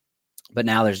before. But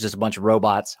now there's just a bunch of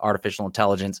robots, artificial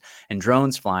intelligence, and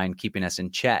drones flying, keeping us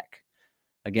in check.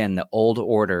 Again, the old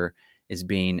order is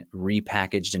being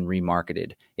repackaged and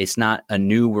remarketed. It's not a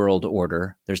new world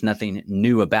order. There's nothing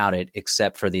new about it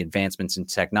except for the advancements in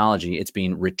technology. It's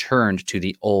being returned to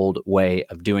the old way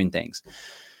of doing things.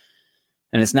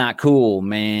 And it's not cool,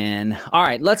 man. All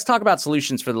right, let's talk about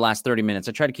solutions for the last 30 minutes.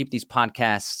 I try to keep these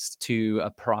podcasts to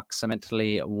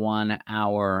approximately 1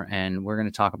 hour, and we're going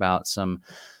to talk about some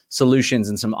solutions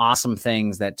and some awesome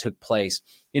things that took place.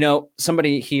 You know,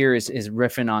 somebody here is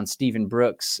riffing on Stephen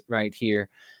Brooks right here.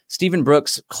 Stephen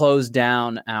Brooks closed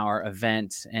down our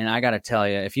event. And I got to tell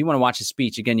you, if you want to watch his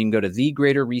speech, again, you can go to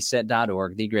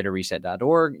thegreaterreset.org,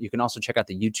 thegreaterreset.org. You can also check out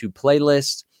the YouTube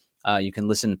playlist. You can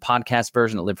listen to the podcast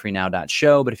version at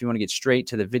livefreenow.show. But if you want to get straight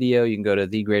to the video, you can go to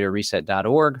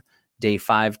thegreaterreset.org, day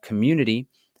 5 community.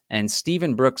 And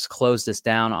Stephen Brooks closed us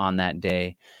down on that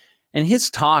day. And his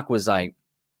talk was like,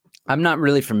 I'm not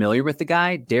really familiar with the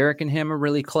guy. Derek and him are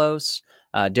really close.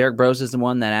 Derek Bros is the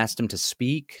one that asked him to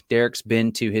speak. Derek's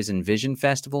been to his Envision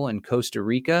Festival in Costa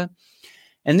Rica.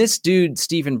 And this dude,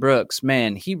 Stephen Brooks,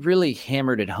 man, he really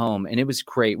hammered it home, and it was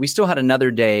great. We still had another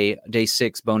day, day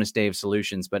 6, bonus day of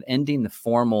solutions, but ending the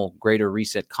formal Greater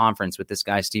Reset conference with this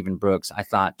guy, Stephen Brooks, I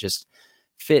thought just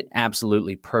fit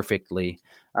absolutely perfectly.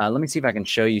 Let me see if I can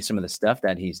show you some of the stuff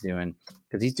that he's doing,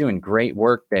 because he's doing great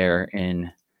work there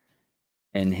in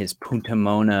his Punta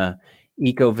Mona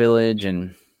eco village.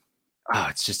 And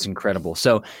it's just incredible.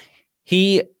 So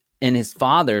he and his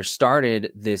father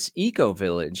started this eco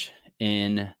village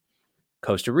in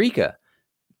Costa Rica.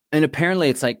 And apparently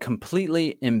it's like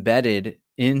completely embedded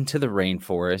into the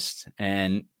rainforest,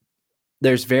 and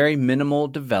there's very minimal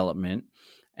development,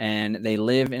 and they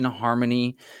live in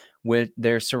harmony with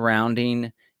their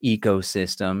surrounding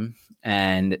ecosystem,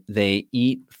 and they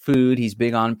eat food. He's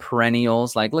big on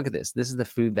perennials. Like, look at this. This is the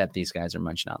food that these guys are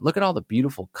munching on. Look at all the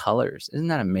beautiful colors. Isn't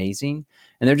that amazing?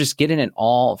 And they're just getting it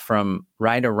all from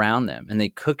right around them, and they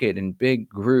cook it in big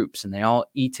groups, and they all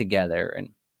eat together. And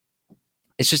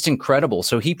it's just incredible.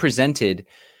 So he presented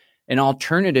an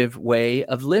alternative way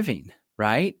of living,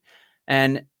 right?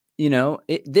 And, you know,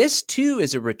 this too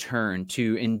is a return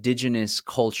to indigenous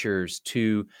cultures,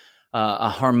 to a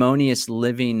harmonious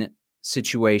living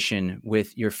situation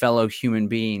with your fellow human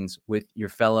beings, with your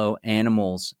fellow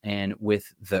animals, and with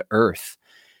the earth.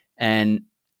 And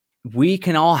we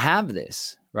can all have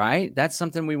this, right? That's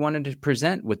something we wanted to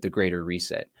present with the Greater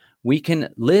Reset. We can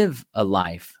live a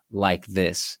life like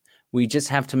this. We just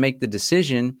have to make the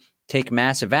decision, take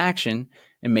massive action,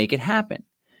 and make it happen.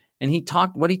 And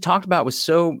what he talked about was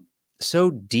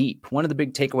so deep. One of the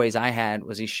big takeaways I had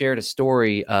was he shared a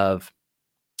story of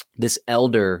this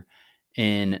elder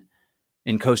in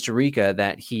Costa Rica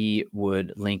that he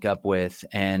would link up with,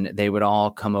 and they would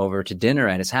all come over to dinner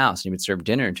at his house. He would serve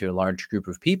dinner to a large group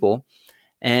of people.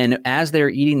 And as they're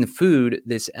eating the food,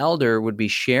 this elder would be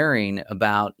sharing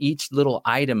about each little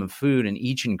item of food and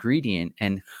each ingredient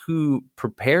and who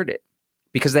prepared it,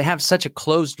 because they have such a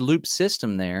closed loop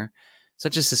system there,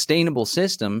 such a sustainable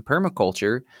system,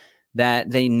 permaculture,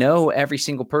 that they know every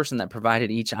single person that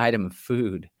provided each item of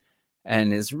food.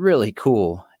 And it's really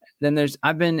cool. Then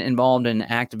I've been involved in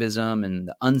activism and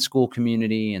the unschool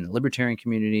community and the libertarian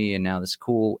community, and now this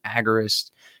cool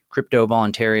agorist, crypto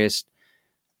voluntarist,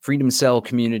 freedom cell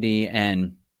community.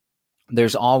 And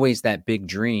there's always that big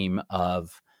dream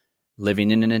of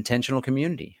living in an intentional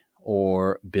community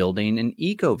or building an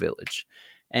eco village.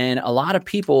 And a lot of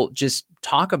people just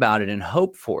talk about it and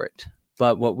hope for it.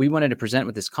 But what we wanted to present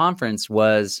with this conference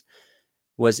was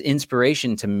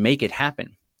inspiration to make it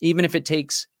happen. Even if it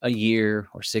takes a year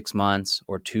or 6 months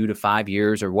or 2 to 5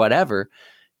 years or whatever,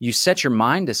 you set your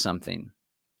mind to something,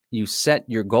 you set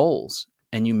your goals,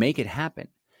 and you make it happen.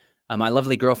 My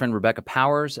lovely girlfriend, Rebecca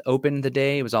Powers, opened the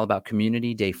day. It was all about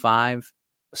community, day 5.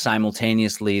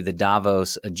 Simultaneously, the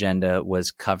Davos agenda was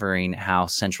covering how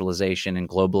centralization and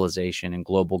globalization and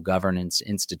global governance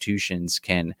institutions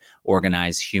can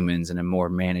organize humans in a more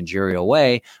managerial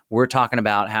way. We're talking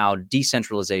about how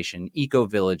decentralization,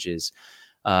 eco-villages,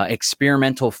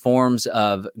 experimental forms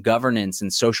of governance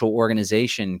and social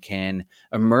organization can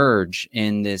emerge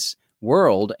in this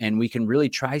world, and we can really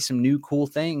try some new cool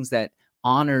things that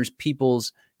honors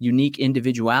people's unique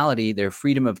individuality, their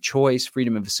freedom of choice,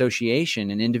 freedom of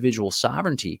association, and individual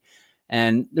sovereignty.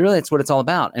 And really, that's what it's all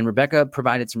about. And Rebecca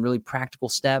provided some really practical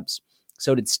steps.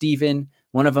 So did Stephen.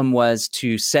 One of them was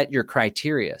to set your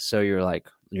criteria. So you're like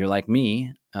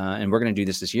me, and we're going to do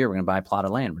this year. We're going to buy a plot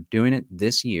of land. We're doing it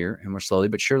this year, and we're slowly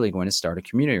but surely going to start a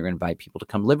community. We're going to invite people to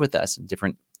come live with us in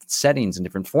different settings and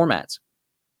different formats.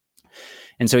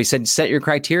 And so he said, set your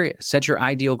criteria, set your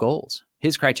ideal goals.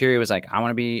 His criteria was like, I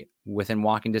want to be within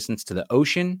walking distance to the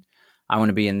ocean. I want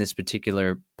to be in this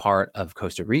particular part of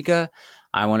Costa Rica.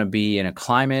 I want to be in a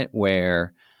climate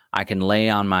where I can lay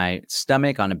on my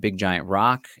stomach on a big giant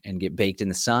rock and get baked in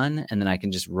the sun. And then I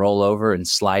can just roll over and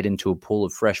slide into a pool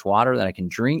of fresh water that I can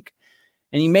drink.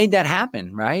 And he made that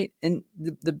happen, right? And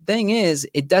the thing is,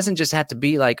 it doesn't just have to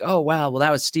be like, oh, wow, well,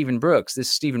 that was Stephen Brooks. This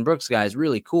Stephen Brooks guy is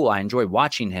really cool. I enjoy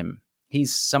watching him.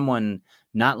 He's someone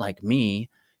not like me.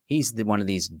 He's one of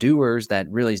these doers that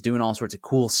really is doing all sorts of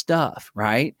cool stuff,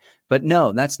 right? But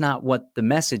no, that's not what the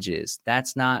message is.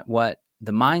 That's not what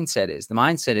the mindset is. The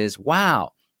mindset is,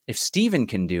 wow, if Stephen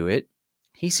can do it,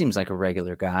 he seems like a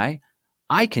regular guy.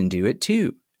 I can do it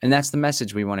too. And that's the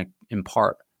message we want to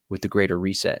impart with the Greater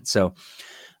Reset. So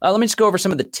let me just go over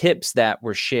some of the tips that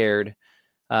were shared.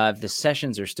 The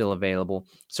sessions are still available.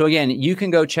 So again, you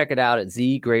can go check it out at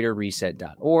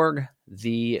thegreaterreset.org,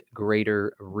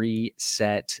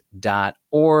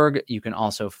 thegreaterreset.org. You can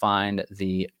also find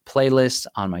the playlist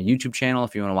on my YouTube channel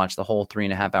if you want to watch the whole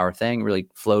 3.5 hour thing. It really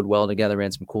flowed well together. We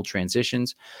had some cool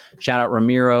transitions. Shout out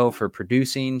Ramiro for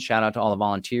producing. Shout out to all the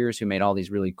volunteers who made all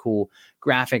these really cool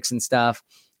graphics and stuff.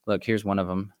 Look, here's one of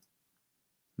them.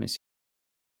 Let me see.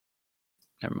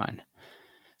 Never mind.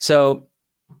 So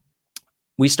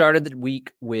we started the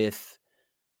week with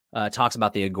talks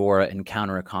about the Agora and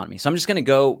counter economy. So I'm just going to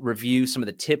go review some of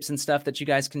the tips and stuff that you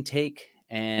guys can take.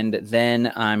 And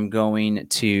then I'm going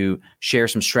to share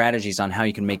some strategies on how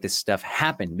you can make this stuff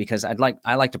happen, because I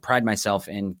like to pride myself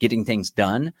in getting things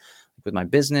done with my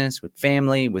business, with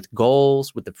family, with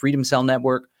goals, with the Freedom Cell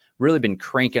Network. Really been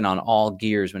cranking on all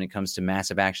gears when it comes to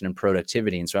massive action and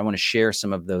productivity. And so I want to share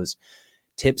some of those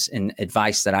tips and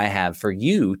advice that I have for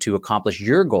you to accomplish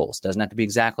your goals. Doesn't have to be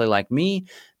exactly like me.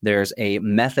 There's a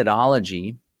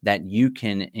methodology that you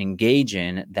can engage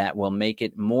in that will make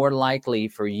it more likely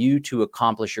for you to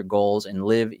accomplish your goals and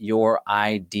live your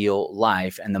ideal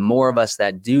life. And the more of us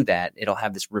that do that, it'll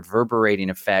have this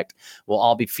reverberating effect. We'll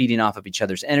all be feeding off of each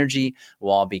other's energy.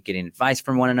 We'll all be getting advice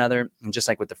from one another. And just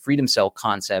like with the Freedom Cell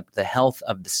concept, the health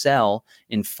of the cell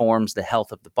informs the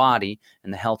health of the body,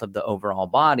 and the health of the overall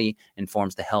body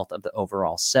informs the health of the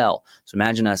overall cell. So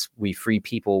imagine us, we free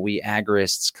people, we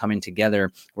agorists coming together.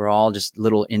 We're all just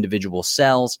little individual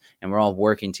cells, and we're all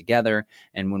working together.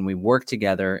 And when we work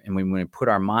together and when we put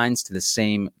our minds to the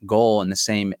same goal and the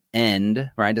same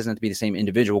end, right? It doesn't have to be the same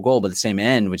individual goal, but the same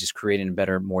end, which is creating a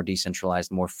better, more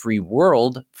decentralized, more free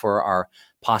world for our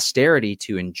posterity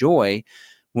to enjoy.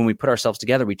 When we put ourselves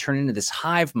together, we turn into this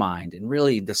hive mind, and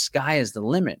really the sky is the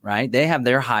limit, right? They have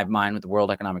their hive mind with the World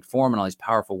Economic Forum and all these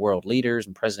powerful world leaders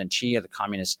and President Xi of the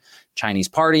Communist Chinese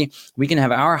Party. We can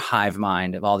have our hive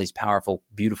mind of all these powerful,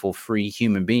 beautiful, free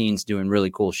human beings doing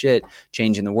really cool shit,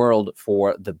 changing the world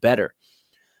for the better.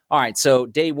 All right, so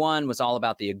day one was all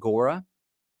about the Agora.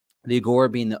 The Agora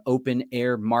being the open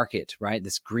air market, right?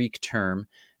 This Greek term.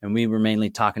 And we were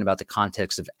mainly talking about the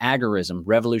context of agorism,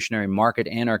 revolutionary market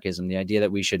anarchism, the idea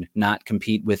that we should not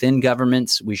compete within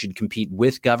governments. We should compete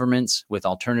with governments, with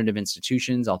alternative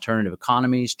institutions, alternative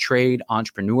economies, trade,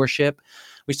 entrepreneurship.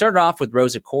 We started off with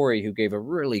Rosa Koire, who gave a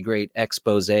really great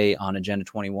expose on Agenda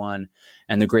 21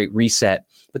 and the Great Reset.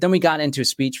 But then we got into a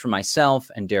speech from myself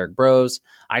and Derek Broze.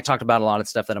 I talked about a lot of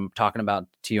stuff that I'm talking about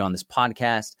to you on this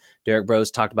podcast. Derek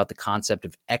Broze talked about the concept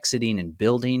of exiting and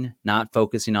building, not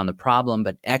focusing on the problem,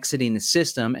 but exiting the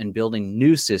system and building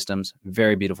new systems.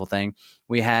 Very beautiful thing.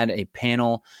 We had a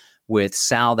panel with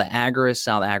Sal the Agorist,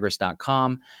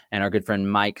 saltheagorist.com, and our good friend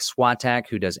Mike Swatak,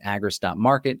 who does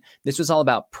agorist.market. This was all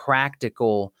about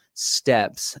practical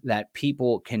steps that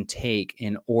people can take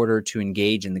in order to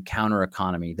engage in the counter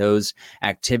economy, those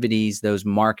activities, those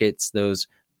markets, those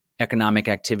economic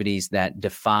activities that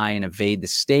defy and evade the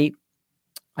state.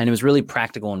 And it was really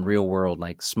practical and real world,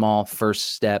 like small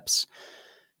first steps.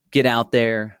 Get out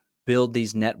there, build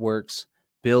these networks,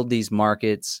 build these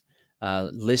markets,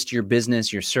 list your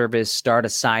business, your service, start a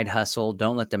side hustle.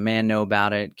 Don't let the man know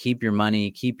about it. Keep your money,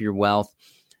 keep your wealth.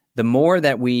 The more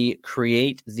that we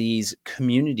create these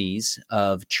communities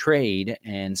of trade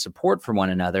and support for one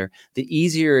another, the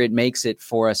easier it makes it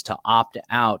for us to opt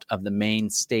out of the main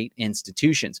state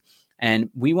institutions. And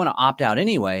we want to opt out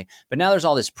anyway. But now there's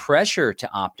all this pressure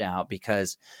to opt out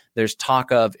because there's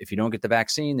talk of if you don't get the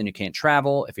vaccine, then you can't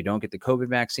travel. If you don't get the COVID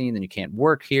vaccine, then you can't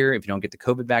work here. If you don't get the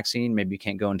COVID vaccine, maybe you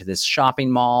can't go into this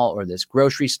shopping mall or this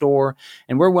grocery store.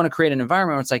 And we want to create an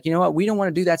environment where it's like, you know what? We don't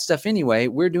want to do that stuff anyway.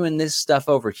 We're doing this stuff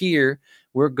over here.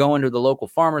 We're going to the local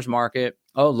farmer's market.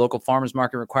 Oh, local farmer's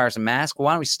market requires a mask. Well,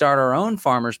 why don't we start our own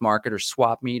farmer's market or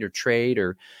swap meet or trade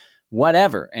or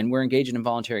whatever? And we're engaging in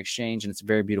voluntary exchange, and it's a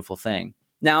very beautiful thing.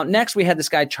 Now, next we had this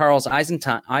guy, Charles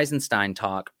Eisenstein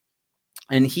talk.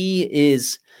 And he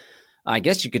is, I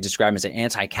guess you could describe him as an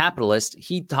anti-capitalist.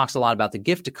 He talks a lot about the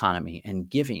gift economy and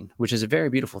giving, which is a very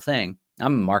beautiful thing.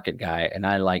 I'm a market guy, and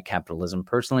I like capitalism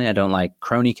personally. I don't like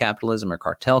crony capitalism or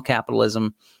cartel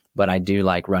capitalism, but I do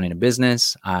like running a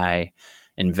business. I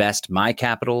invest my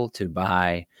capital to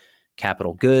buy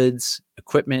capital goods,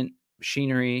 equipment,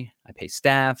 machinery. I pay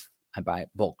staff. I buy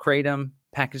bulk kratom,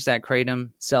 package that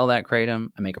kratom, sell that kratom.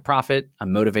 I make a profit.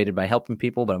 I'm motivated by helping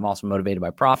people, but I'm also motivated by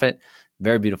profit.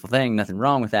 Very beautiful thing. Nothing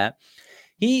wrong with that.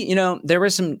 There were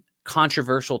some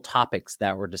controversial topics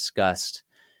that were discussed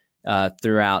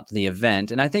throughout the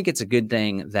event. And I think it's a good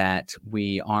thing that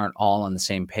we aren't all on the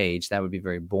same page. That would be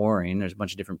very boring. There's a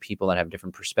bunch of different people that have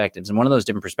different perspectives. And one of those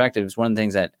different perspectives, one of the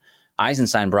things that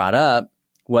Eisenstein brought up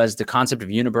was the concept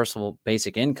of universal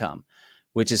basic income,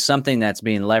 which is something that's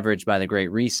being leveraged by the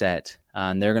Great Reset.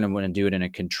 And they're going to want to do it in a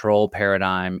control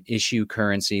paradigm, issue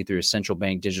currency through a central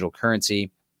bank digital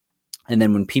currency. And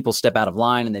then when people step out of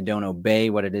line and they don't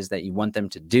obey what it is that you want them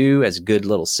to do as good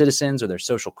little citizens, or their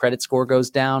social credit score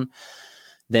goes down,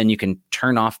 then you can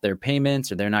turn off their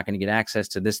payments, or they're not going to get access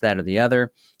to this, that, or the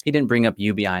other. He didn't bring up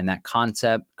UBI in that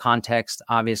context,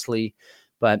 obviously,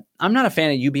 but I'm not a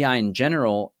fan of UBI in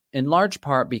general, in large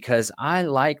part because I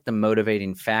like the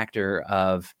motivating factor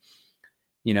of,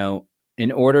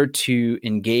 in order to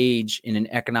engage in an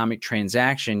economic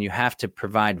transaction, you have to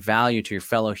provide value to your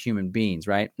fellow human beings,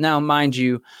 right? Now, mind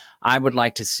you, I would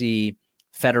like to see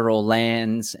federal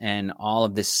lands and all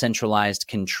of this centralized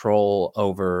control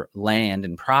over land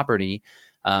and property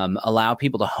allow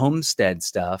people to homestead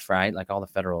stuff, right? Like all the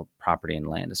federal property and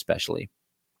land, especially.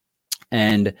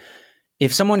 And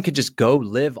if someone could just go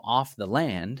live off the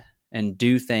land and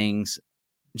do things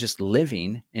just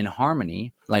living in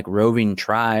harmony, like roving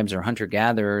tribes or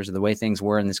hunter-gatherers, or the way things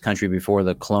were in this country before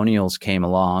the colonials came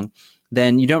along,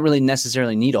 then you don't really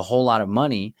necessarily need a whole lot of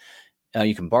money.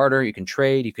 You can barter, you can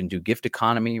trade, you can do gift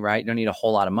economy, right? You don't need a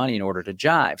whole lot of money in order to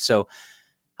jive. So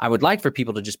I would like for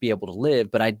people to just be able to live,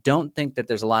 but I don't think that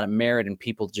there's a lot of merit in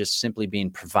people just simply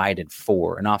being provided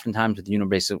for. And oftentimes with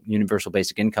universal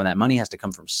basic income, that money has to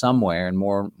come from somewhere, and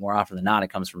more often than not, it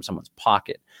comes from someone's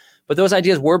pocket. But those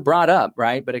ideas were brought up,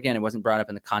 right? But again, it wasn't brought up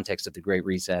in the context of the Great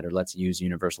Reset or let's use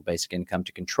universal basic income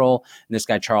to control. And this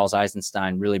guy, Charles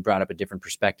Eisenstein, really brought up a different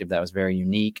perspective that was very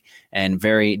unique and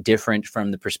very different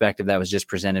from the perspective that was just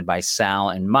presented by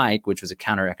Sal and Mike, which was a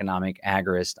counter-economic,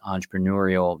 agorist,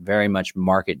 entrepreneurial, very much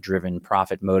market-driven,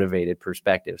 profit-motivated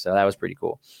perspective. So that was pretty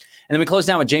cool. And then we closed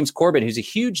down with James Corbett, who's a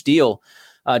huge deal.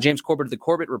 James Corbett of the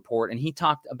Corbett Report, and he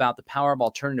talked about the power of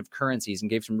alternative currencies and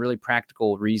gave some really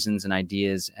practical reasons and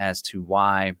ideas as to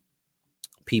why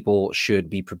people should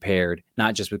be prepared,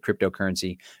 not just with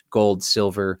cryptocurrency, gold,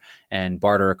 silver, and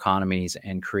barter economies,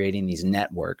 and creating these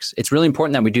networks. It's really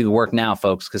important that we do the work now,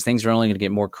 folks, because things are only going to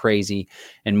get more crazy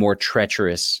and more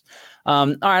treacherous. All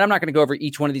right, I'm not going to go over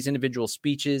each one of these individual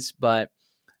speeches, but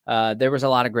there was a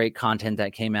lot of great content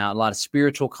that came out, a lot of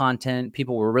spiritual content.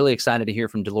 People were really excited to hear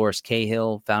from Dolores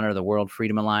Cahill, founder of the World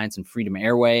Freedom Alliance and Freedom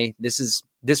Airway. This is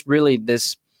the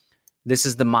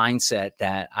mindset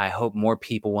that I hope more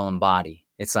people will embody.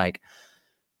 It's like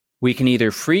we can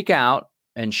either freak out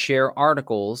and share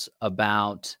articles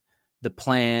about the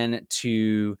plan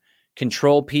to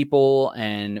control people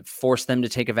and force them to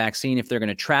take a vaccine if they're going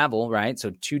to travel, right?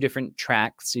 So 2 different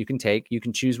tracks you can take. You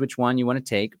can choose which one you want to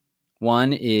take.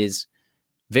 One is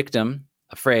victim,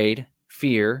 afraid,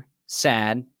 fear,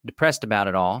 sad, depressed about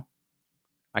it all.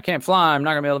 I can't fly. I'm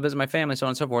not going to be able to visit my family, so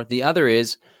on and so forth. The other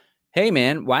is, hey,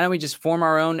 man, why don't we just form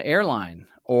our own airline?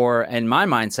 Or in my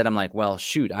mindset, I'm like, well,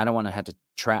 shoot, I don't want to have to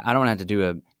I don't want to have to do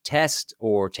a test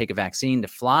or take a vaccine to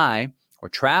fly or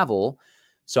travel.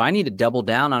 So I need to double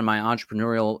down on my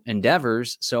entrepreneurial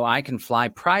endeavors so I can fly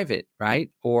private, right?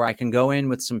 Or I can go in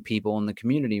with some people in the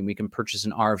community and we can purchase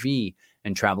an RV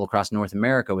and travel across North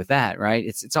America with that, right?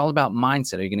 It's all about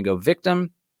mindset. Are you going to go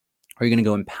victim or are you going to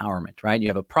go empowerment, right? You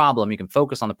have a problem. You can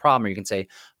focus on the problem, or you can say,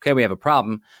 okay, we have a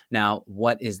problem. Now,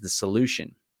 what is the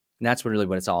solution? And that's really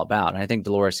what it's all about. And I think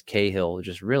Dolores Cahill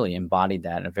just really embodied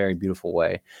that in a very beautiful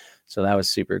way. So that was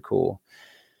super cool.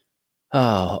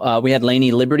 We had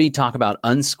Lainey Liberty talk about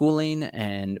unschooling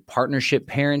and partnership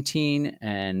parenting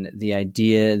and the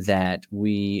idea that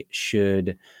we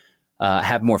should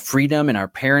have more freedom in our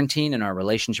parenting and our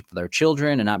relationship with our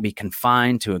children and not be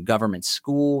confined to a government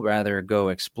school, rather go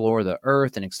explore the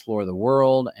earth and explore the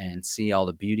world and see all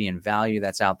the beauty and value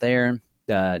that's out there.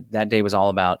 That day was all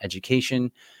about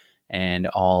education and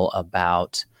all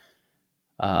about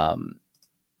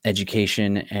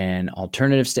education and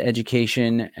alternatives to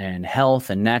education and health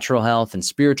and natural health and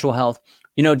spiritual health.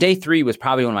 You know, day 3 was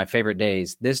probably one of my favorite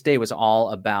days. This day was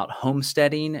all about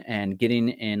homesteading and getting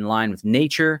in line with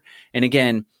nature. And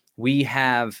again, we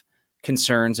have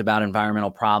concerns about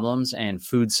environmental problems and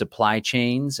food supply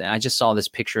chains. And I just saw this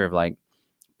picture of like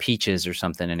peaches or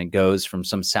something, and it goes from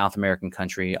some South American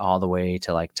country all the way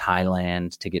to like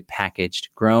Thailand to get packaged,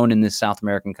 grown in this South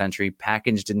American country,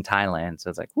 packaged in Thailand. So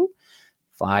it's like, whoop,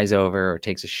 flies over or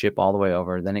takes a ship all the way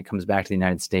over. Then it comes back to the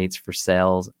United States for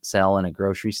sell in a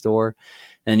grocery store.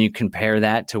 And you compare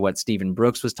that to what Stephen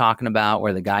Brooks was talking about,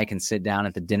 where the guy can sit down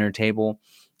at the dinner table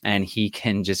and he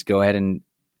can just go ahead and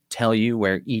tell you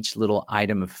where each little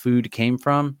item of food came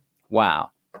from. Wow,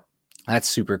 that's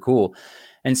super cool.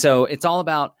 And so it's all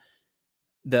about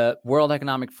the World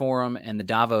Economic Forum and the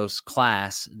Davos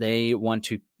class. They want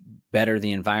to better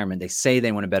the environment. They say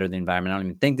they want to better the environment. I don't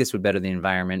even think this would better the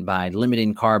environment by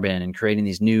limiting carbon and creating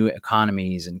these new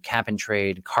economies and cap and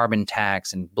trade, carbon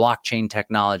tax and blockchain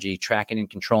technology, tracking and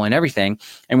controlling everything.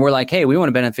 And we're like, hey, we want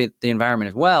to benefit the environment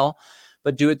as well,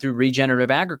 but do it through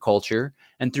regenerative agriculture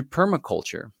and through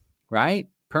permaculture, right?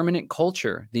 Permanent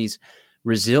culture, these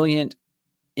resilient,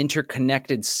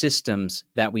 interconnected systems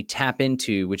that we tap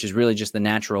into, which is really just the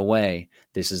natural way.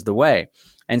 This is the way.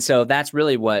 And so that's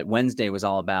really what Wednesday was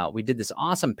all about. We did this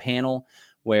awesome panel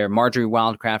where Marjorie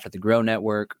Wildcraft at the Grow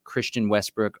Network, Christian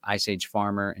Westbrook, Ice Age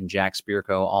Farmer, and Jack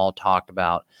Spirko all talked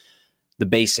about the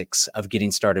basics of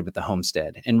getting started with the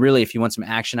homestead. And really, if you want some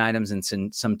action items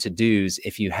and some to-dos,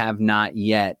 if you have not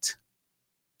yet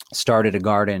started a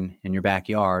garden in your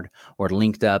backyard or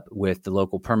linked up with the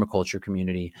local permaculture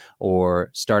community or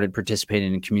started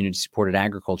participating in a community supported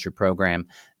agriculture program,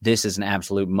 this is an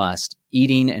absolute must.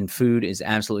 Eating and food is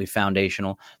absolutely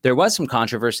foundational. There was some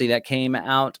controversy that came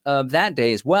out of that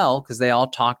day as well, because they all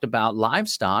talked about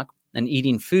livestock and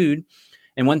eating food.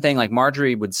 And one thing, like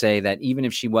Marjorie would say that even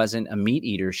if she wasn't a meat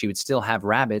eater, she would still have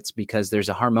rabbits because there's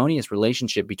a harmonious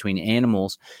relationship between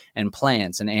animals and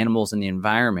plants and animals and the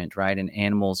environment, right? And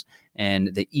animals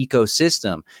and the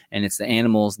ecosystem. And it's the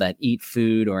animals that eat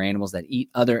food or animals that eat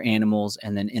other animals.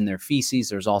 And then in their feces,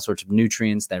 there's all sorts of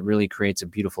nutrients that really creates a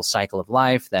beautiful cycle of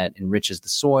life that enriches the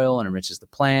soil and enriches the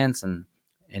plants and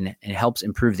it helps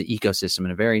improve the ecosystem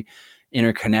in a very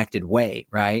interconnected way,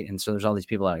 right? And so there's all these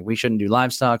people like, we shouldn't do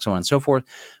livestock, so on and so forth.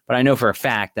 But I know for a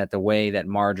fact that the way that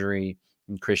Marjorie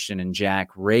and Christian and Jack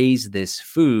raise this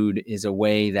food is a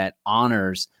way that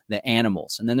honors the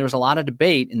animals. And then there was a lot of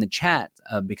debate in the chat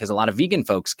because a lot of vegan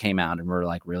folks came out and were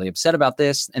like really upset about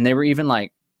this. And they were even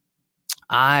like,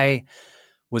 I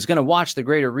was going to watch The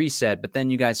Greater Reset, but then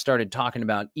you guys started talking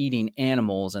about eating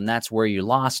animals, and that's where you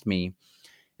lost me.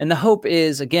 And the hope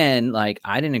is, again, like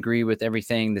I didn't agree with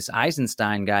everything this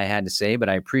Eisenstein guy had to say, but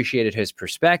I appreciated his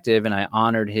perspective and I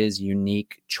honored his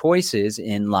unique choices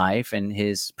in life and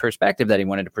his perspective that he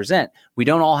wanted to present. We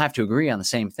don't all have to agree on the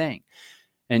same thing.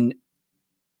 And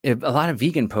a lot of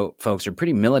vegan folks are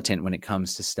pretty militant when it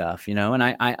comes to stuff, you know, and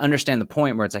I understand the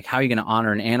point where it's like, how are you going to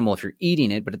honor an animal if you're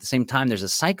eating it? But at the same time, there's a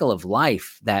cycle of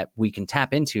life that we can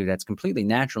tap into that's completely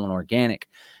natural and organic.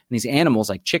 And these animals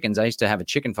like chickens, I used to have a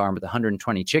chicken farm with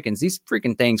 120 chickens. These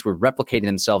freaking things were replicating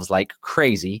themselves like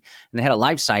crazy. And they had a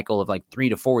life cycle of like 3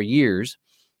 to 4 years.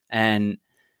 And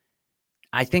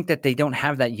I think that they don't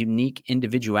have that unique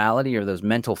individuality or those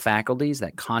mental faculties,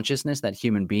 that consciousness that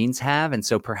human beings have. And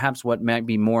so perhaps what might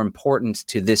be more important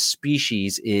to this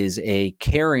species is a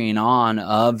carrying on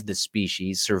of the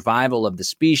species, survival of the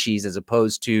species, as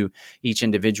opposed to each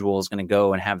individual is going to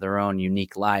go and have their own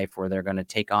unique life where they're going to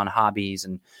take on hobbies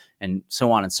and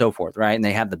so on and so forth, right? And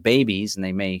they have the babies and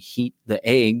they may heat the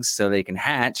eggs so they can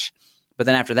hatch. But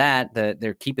then after that,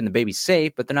 they're keeping the babies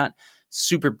safe, but they're not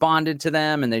super bonded to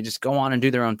them and they just go on and do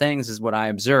their own things is what I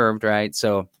observed, right?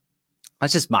 So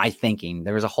that's just my thinking.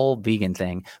 There was a whole vegan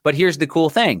thing. But here's the cool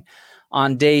thing.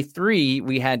 On day 3,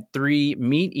 we had 3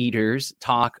 meat eaters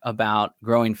talk about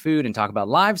growing food and talk about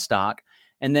livestock.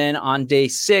 And then on day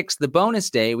 6, the bonus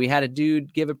day, we had a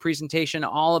dude give a presentation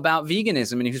all about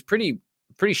veganism. And he was pretty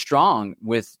strong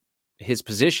with his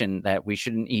position that we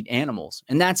shouldn't eat animals.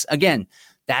 And that's, again,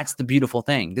 That's the beautiful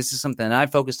thing. This is something that I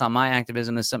focused on my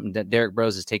activism. This is something that Derek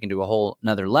Bros has taken to a whole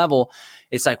another level.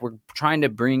 It's like we're trying to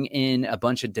bring in a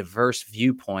bunch of diverse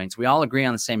viewpoints. We all agree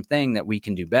on the same thing, that we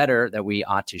can do better, that we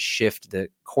ought to shift the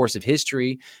course of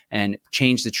history and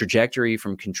change the trajectory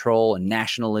from control and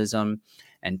nationalism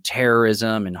and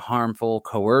terrorism and harmful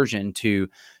coercion to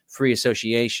free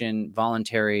association,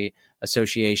 voluntary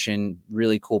association,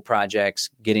 really cool projects,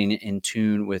 getting in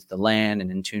tune with the land and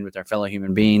in tune with our fellow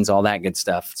human beings, all that good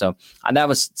stuff. So that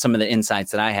was some of the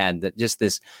insights that I had, that just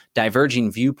this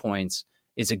diverging viewpoints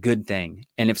is a good thing.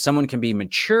 And if someone can be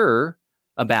mature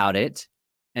about it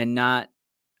and not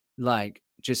like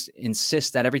just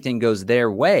insist that everything goes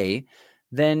their way,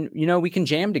 then, we can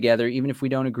jam together even if we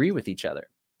don't agree with each other.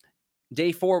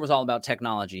 Day 4 was all about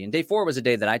technology. And day 4 was a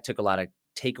day that I took a lot of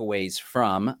takeaways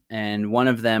from. And one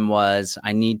of them was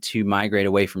I need to migrate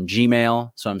away from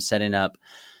Gmail. So I'm setting up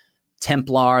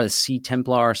Templar, the C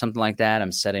Templar or something like that.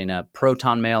 I'm setting up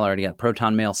Proton Mail. I already got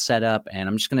Proton Mail set up. And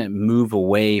I'm just going to move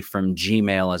away from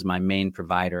Gmail as my main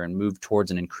provider and move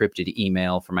towards an encrypted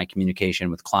email for my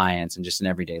communication with clients and just in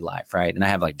everyday life, right? And I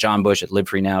have like John Bush at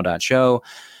livefreenow.show.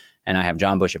 And I have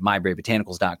John Bush at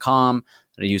mybraveBotanicals.com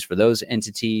that I use for those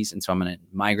entities. And so I'm going to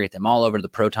migrate them all over to the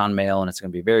Proton Mail, and it's going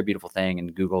to be a very beautiful thing,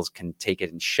 and Google's can take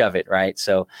it and shove it, right?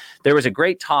 So there was a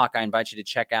great talk I invite you to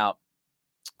check out.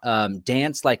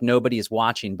 Dance like nobody is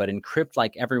watching, but encrypt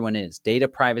like everyone is. Data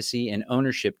privacy and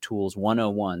ownership tools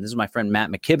 101. This is my friend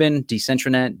Matt McKibben,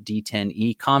 Decentranet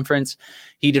D10E conference.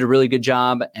 He did a really good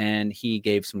job, and he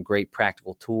gave some great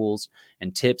practical tools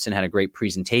and tips and had a great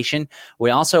presentation. We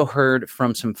also heard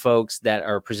from some folks that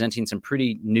are presenting some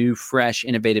pretty new, fresh,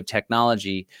 innovative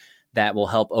technology that will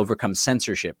help overcome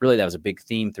censorship. Really, that was a big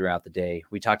theme throughout the day.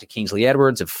 We talked to Kingsley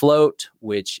Edwards of Float,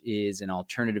 which is an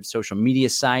alternative social media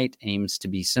site, aims to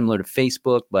be similar to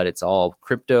Facebook, but it's all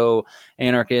crypto,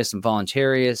 anarchist, and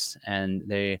voluntarists. And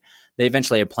they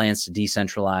eventually have plans to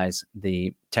decentralize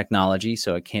the technology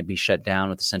so it can't be shut down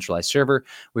with a centralized server.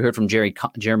 We heard from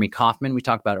Jeremy Kauffman, we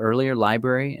talked about earlier,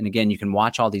 LBRY. And again, you can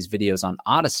watch all these videos on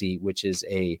Odysee, which is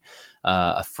a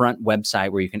front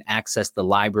website where you can access the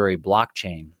LBRY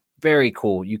blockchain. Very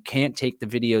cool. You can't take the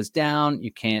videos down.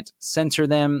 You can't censor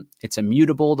them. It's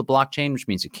immutable, the blockchain, which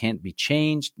means it can't be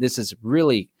changed. This is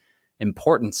really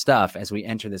important stuff as we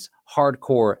enter this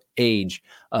hardcore age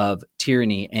of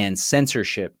tyranny and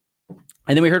censorship.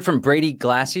 And then we heard from Brady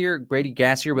Glassier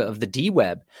of the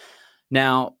D-Web.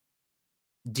 Now,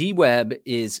 D-Web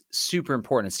is super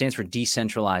important. It stands for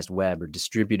decentralized web or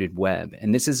distributed web.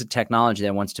 And this is a technology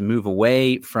that wants to move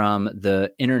away from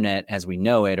the internet as we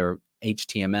know it, or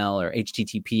HTML or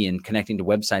HTTP, and connecting to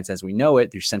websites as we know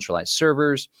it through centralized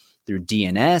servers, through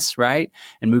DNS, right?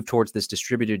 And move towards this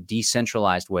distributed,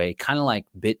 decentralized way, kind of like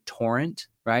BitTorrent,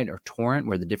 right? Or torrent,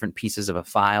 where the different pieces of a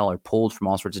file are pulled from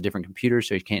all sorts of different computers,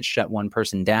 so you can't shut one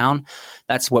person down.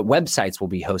 That's what websites will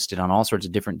be hosted on, all sorts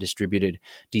of different distributed,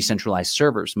 decentralized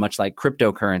servers, much like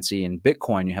cryptocurrency and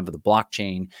Bitcoin. You have the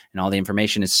blockchain and all the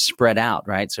information is spread out,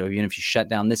 right? So even if you shut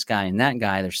down this guy and that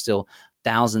guy, there's still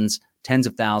thousands, tens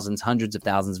of thousands, hundreds of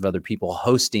thousands of other people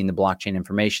hosting the blockchain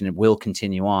information. It will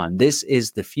continue on. This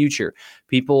is the future.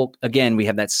 People, again, we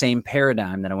have that same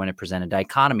paradigm that I want to present, a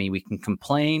dichotomy. We can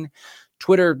complain,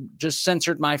 Twitter just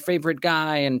censored my favorite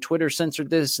guy, and Twitter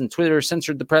censored this, and Twitter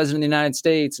censored the president of the United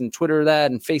States, and Twitter that,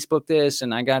 and Facebook this,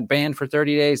 and I got banned for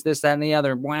 30 days, this, that, and the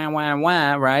other, wah, wah,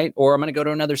 wah, right? Or I'm going to go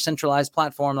to another centralized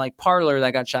platform like Parler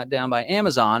that got shot down by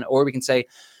Amazon. Or we can say,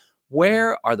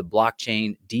 where are the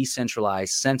blockchain,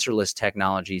 decentralized, censorless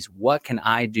technologies? What can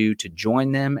I do to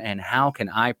join them, and how can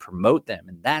I promote them?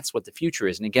 And that's what the future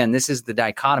is. And again, this is the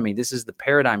dichotomy. This is the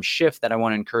paradigm shift that I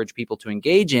want to encourage people to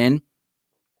engage in,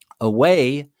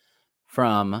 away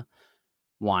from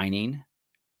whining,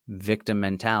 victim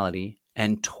mentality,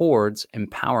 and towards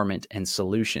empowerment and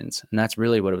solutions. And that's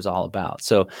really what it was all about.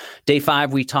 So day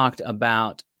 5, we talked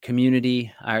about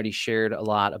community. I already shared a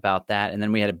lot about that. And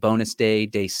then we had a bonus day,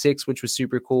 day 6, which was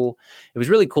super cool. It was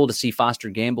really cool to see Foster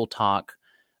Gamble talk.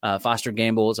 Foster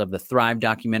Gamble is of the Thrive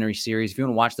documentary series. If you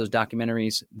want to watch those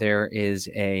documentaries, there is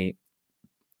a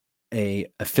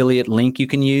affiliate link you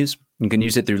can use. You can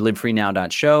use it through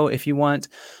livefreenow.show if you want,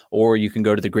 or you can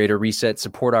go to the Greater Reset,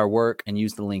 support our work, and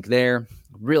use the link there.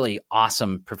 Really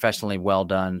awesome, professionally well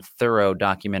done, thorough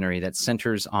documentary that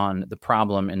centers on the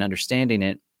problem and understanding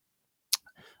it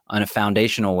on a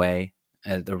foundational way,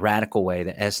 the radical way,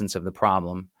 the essence of the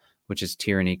problem, which is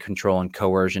tyranny, control, and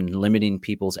coercion, limiting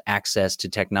people's access to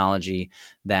technology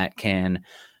that can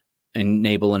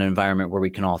enable an environment where we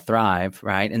can all thrive,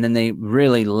 right? And then they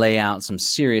really lay out some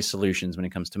serious solutions when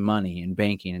it comes to money and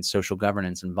banking and social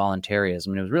governance and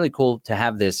voluntarism. And it was really cool to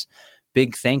have this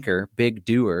big thinker, big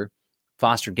doer,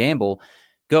 Foster Gamble,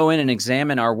 go in and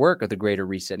examine our work of the Greater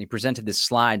Reset. And he presented this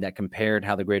slide that compared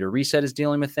how the Greater Reset is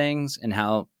dealing with things and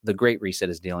how the Great Reset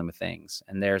is dealing with things.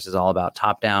 And theirs is all about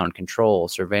top-down control,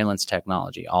 surveillance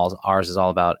technology. Ours is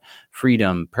all about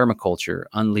freedom, permaculture,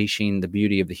 unleashing the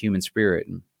beauty of the human spirit.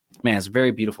 And man, it's a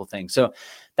very beautiful thing. So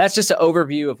that's just an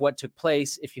overview of what took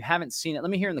place. If you haven't seen it,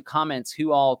 let me hear in the comments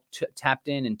who all tapped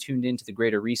in and tuned into the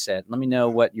Greater Reset. Let me know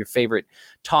what your favorite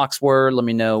talks were. Let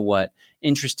me know what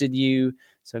interested you.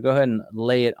 So go ahead and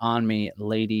lay it on me,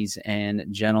 ladies and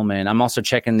gentlemen. I'm also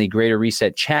checking the Greater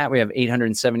Reset chat. We have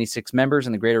 876 members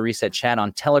in the Greater Reset chat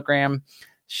on Telegram.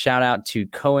 Shout out to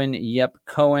Cohen. Yep,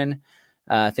 Cohen.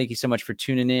 Thank you so much for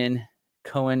tuning in.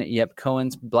 Cohen. Yep,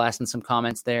 Cohen's blasting some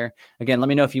comments there. Again, let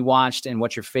me know if you watched and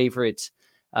what your favorite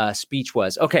speech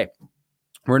was. Okay,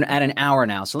 we're at an hour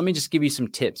now. So let me just give you some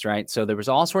tips, right? So there was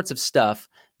all sorts of stuff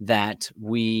that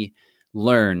we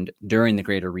learned during the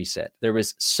Greater Reset. There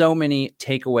was so many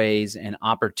takeaways and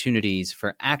opportunities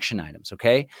for action items.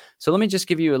 Okay. So let me just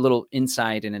give you a little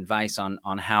insight and advice on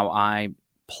how I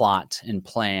plot and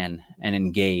plan and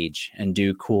engage and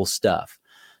do cool stuff.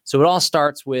 So it all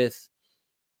starts with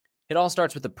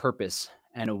a purpose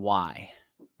and a why,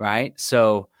 right?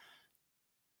 So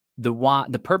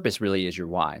the purpose really is your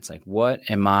why. It's like, what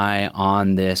am I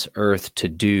on this earth to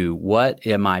do? What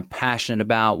am I passionate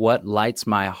about? What lights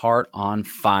my heart on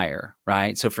fire,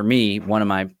 right? So for me, one of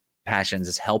my passions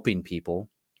is helping people,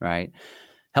 right?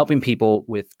 Helping people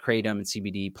with kratom and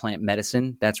CBD plant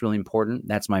medicine. That's really important.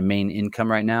 That's my main income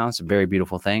right now. It's a very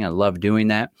beautiful thing. I love doing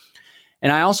that.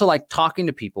 And I also like talking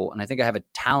to people. And I think I have a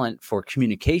talent for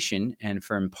communication and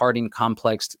for imparting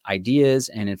complex ideas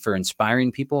and for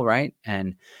inspiring people, right?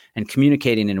 And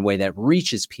communicating in a way that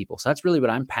reaches people. So that's really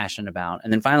what I'm passionate about.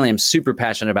 And then finally, I'm super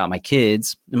passionate about my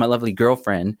kids and my lovely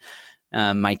girlfriend.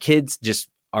 My kids just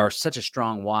are such a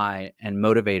strong why and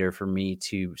motivator for me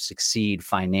to succeed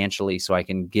financially so I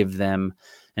can give them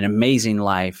an amazing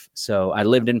life. So I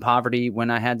lived in poverty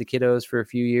when I had the kiddos for a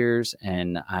few years,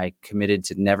 and I committed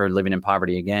to never living in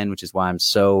poverty again, which is why I'm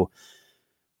so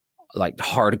like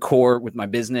hardcore with my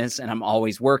business and I'm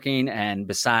always working. And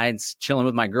besides chilling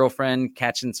with my girlfriend,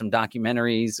 catching some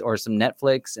documentaries or some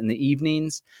Netflix in the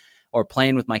evenings, or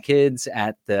playing with my kids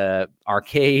at the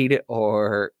arcade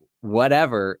or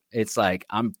whatever, it's like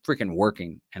I'm freaking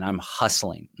working and I'm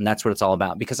hustling. And that's what it's all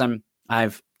about, because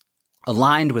I've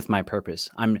aligned with my purpose.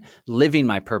 I'm living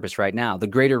my purpose right now. The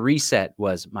Greater Reset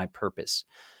was my purpose.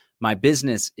 My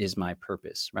business is my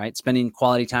purpose, right? Spending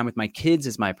quality time with my kids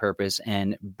is my purpose,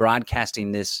 and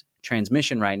broadcasting this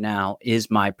transmission right now is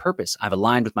my purpose. I've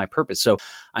aligned with my purpose. So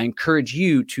I encourage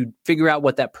you to figure out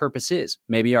what that purpose is.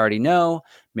 Maybe you already know,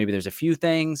 maybe there's a few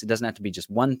things. It doesn't have to be just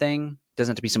one thing. It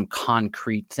doesn't have to be some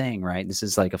concrete thing, right? This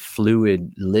is like a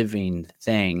fluid living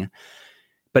thing.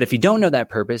 But if you don't know that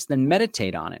purpose, then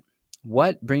meditate on it.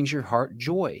 What brings your heart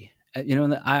joy?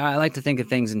 I like to think of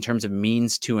things in terms of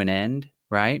means to an end,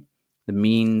 right? The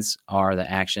means are the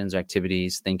actions,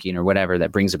 activities, thinking, or whatever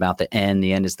that brings about the end.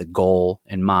 The end is the goal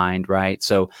in mind, right?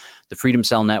 So the Freedom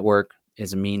Cell Network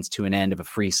is a means to an end of a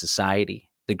free society.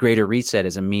 The Greater Reset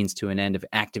is a means to an end of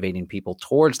activating people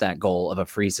towards that goal of a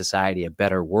free society, a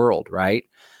better world, right?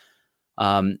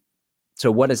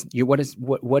 So what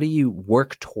do you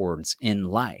work towards in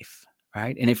life,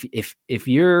 right? And if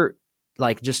you're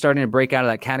like just starting to break out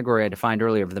of that category I defined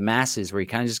earlier of the masses, where you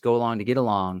kind of just go along to get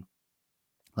along,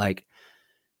 like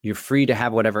you're free to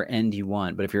have whatever end you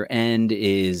want. But if your end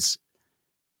is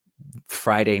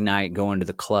Friday night going to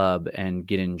the club and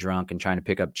getting drunk and trying to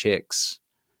pick up chicks,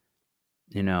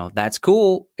 that's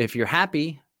cool. If you're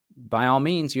happy, by all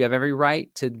means, you have every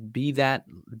right to do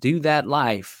that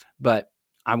life. But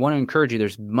I want to encourage you,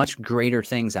 there's much greater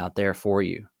things out there for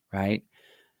you, right?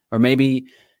 Or maybe,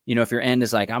 if your end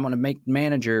is like, I'm going to make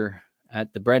manager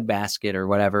at the breadbasket or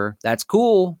whatever, that's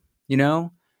cool,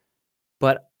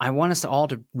 but I want us all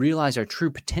to realize our true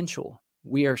potential.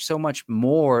 We are so much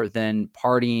more than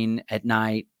partying at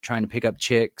night, trying to pick up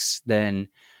chicks, than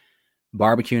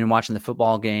barbecuing and watching the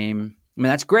football game. I mean,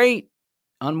 that's great.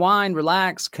 Unwind,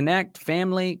 relax, connect,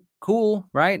 family, cool,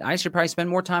 right? I should probably spend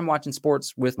more time watching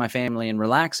sports with my family and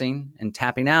relaxing and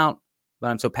tapping out, but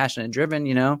I'm so passionate and driven,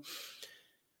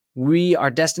 We are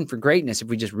destined for greatness if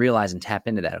we just realize and tap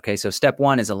into that. Okay. So step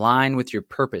one is align with your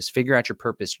purpose. Figure out your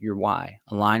purpose, your why.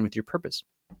 Align with your purpose.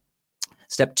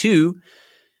 Step two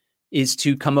is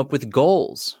to come up with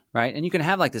goals, right? And you can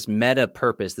have like this meta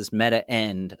purpose, this meta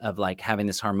end of like having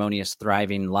this harmonious,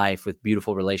 thriving life with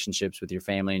beautiful relationships with your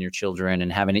family and your children,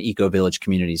 and having an eco-village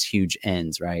communities, huge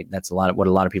ends, right? That's what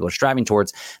a lot of people are striving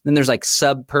towards. Then there's like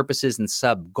sub purposes and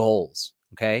sub goals.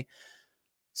 Okay.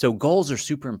 So goals are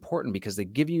super important because they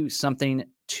give you something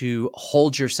to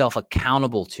hold yourself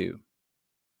accountable to.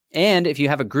 And if you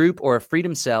have a group or a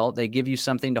freedom cell, they give you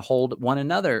something to hold one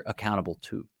another accountable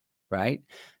to, right?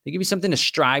 They give you something to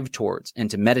strive towards and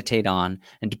to meditate on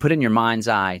and to put in your mind's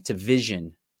eye, to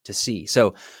vision, to see.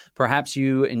 So perhaps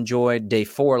you enjoyed day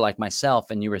 4 like myself,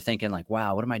 and you were thinking like,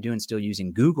 wow, what am I doing still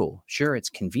using Google? Sure,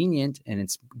 it's convenient and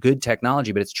it's good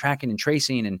technology, but it's tracking and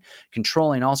tracing and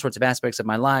controlling all sorts of aspects of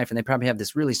my life. And they probably have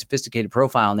this really sophisticated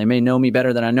profile and they may know me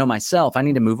better than I know myself. I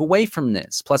need to move away from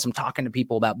this. Plus I'm talking to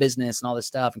people about business and all this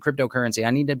stuff and cryptocurrency. I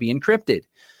need to be encrypted.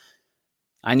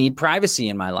 I need privacy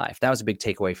in my life. That was a big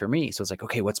takeaway for me. So it's like,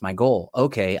 okay, what's my goal?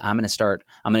 Okay, I'm going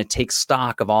to take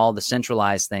stock of all the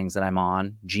centralized things that I'm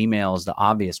on. Gmail is the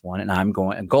obvious one. And I'm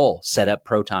going, a goal, set up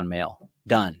Proton Mail.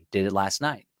 Done. Did it last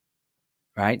night.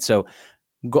 Right. So,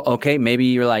 okay, maybe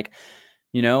you're like,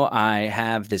 I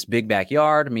have this big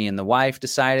backyard. Me and the wife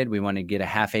decided we want to get a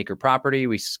half-acre property.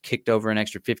 We kicked over an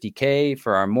extra $50K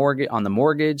for our mortgage on the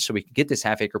mortgage so we could get this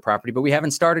half-acre property, but we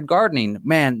haven't started gardening.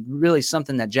 Man, really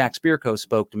something that Jack Spirko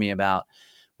spoke to me about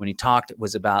when he talked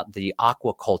was about the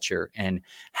aquaculture and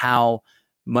how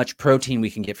much protein we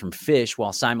can get from fish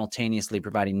while simultaneously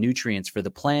providing nutrients for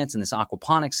the plants in this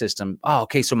aquaponics system. Oh,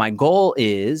 okay. So my goal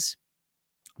is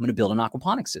I'm going to build an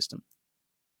aquaponics system.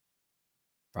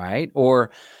 Right?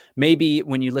 Or maybe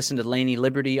when you listen to Lainey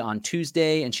Liberty on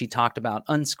Tuesday and she talked about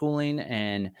unschooling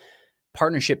and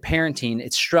partnership parenting,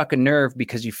 it struck a nerve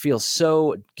because you feel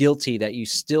so guilty that you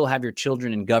still have your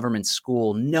children in government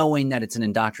school, knowing that it's an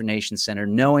indoctrination center,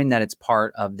 knowing that it's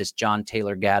part of this John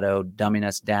Taylor Gatto dumbing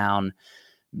us down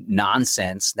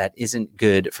nonsense that isn't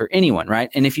good for anyone, right?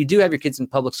 And if you do have your kids in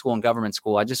public school and government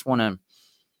school, I just want to,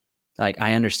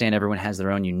 I understand everyone has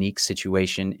their own unique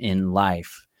situation in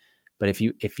life. But if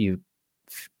you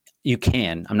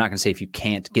can, I'm not going to say if you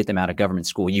can't get them out of government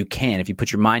school, you can. If you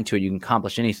put your mind to it, you can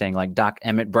accomplish anything, like Doc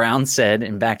Emmett Brown said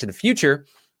in Back to the Future.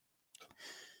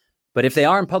 But if they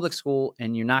are in public school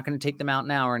and you're not going to take them out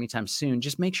now or anytime soon,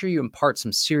 just make sure you impart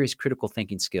some serious critical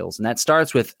thinking skills. And that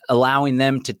starts with allowing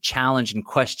them to challenge and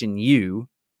question you,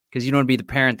 because you don't want to be the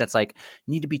parent that's like,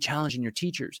 you need to be challenging your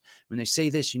teachers. When they say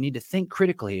this, you need to think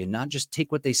critically and not just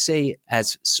take what they say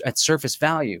as at surface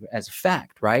value, as a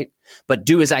fact, right? But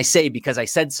do as I say because I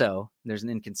said so. There's an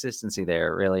inconsistency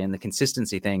there, really. And the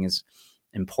consistency thing is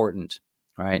important,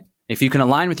 right? If you can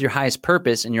align with your highest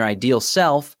purpose and your ideal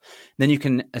self, then you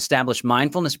can establish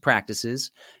mindfulness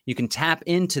practices. You can tap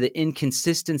into the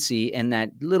inconsistency and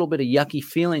that little bit of yucky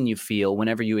feeling you feel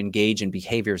whenever you engage in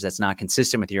behaviors that's not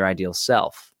consistent with your ideal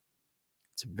self.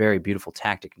 It's a very beautiful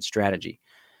tactic and strategy.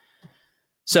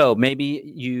 So maybe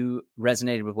you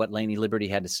resonated with what Lainey Liberty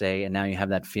had to say, and now you have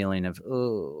that feeling of,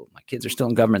 oh, my kids are still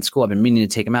in government school. I've been meaning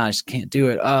to take them out. I just can't do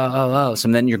it. Oh. So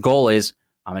then your goal is,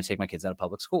 I'm going to take my kids out of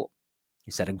public school.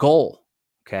 You set a goal,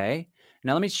 okay?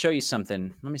 Now let me show you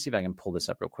something. Let me see if I can pull this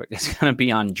up real quick. It's going to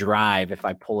be on Drive if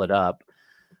I pull it up.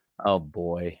 Oh,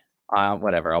 boy.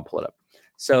 Whatever, I'll pull it up.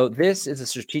 So this is a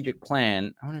strategic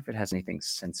plan. I wonder if it has anything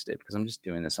sensitive because I'm just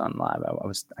doing this on live.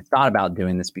 I thought about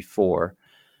doing this before,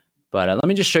 but let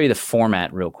me just show you the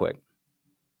format real quick.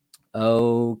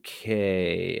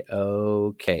 Okay.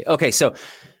 So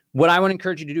what I want to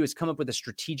encourage you to do is come up with a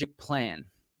strategic plan.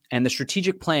 And the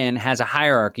strategic plan has a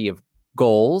hierarchy of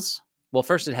goals. Well,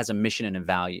 first it has a mission and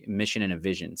a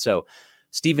vision. So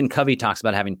Stephen Covey talks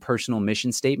about having personal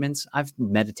mission statements. I've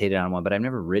meditated on one, but I've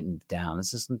never written it down.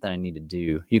 This is something I need to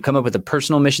do. You come up with a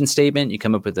personal mission statement. You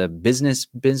come up with a business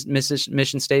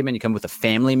mission statement. You come up with a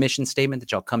family mission statement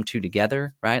that y'all come to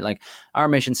together, right? Like our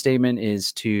mission statement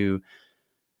is to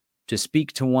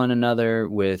speak to one another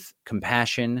with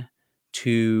compassion,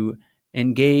 to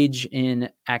engage in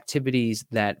activities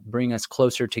that bring us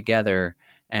closer together,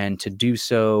 and to do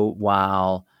so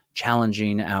while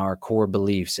challenging our core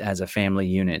beliefs as a family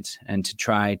unit, and to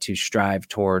try to strive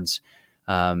towards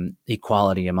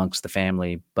equality amongst the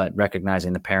family, but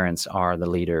recognizing the parents are the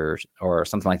leaders or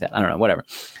something like that. I don't know, whatever.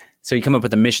 So you come up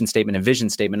with a mission statement, a vision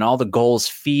statement, and all the goals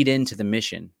feed into the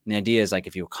mission. And the idea is like,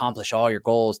 if you accomplish all your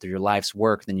goals through your life's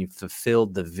work, then you've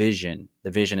fulfilled the vision.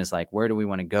 The vision is like, where do we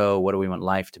want to go? What do we want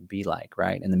life to be like,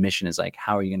 right? And the mission is like,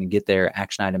 how are you going to get there?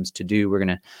 Action items to do. We're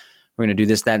going to do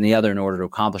this, that, and the other in order to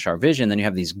accomplish our vision. Then you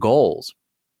have these goals.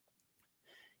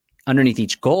 Underneath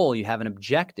each goal, you have an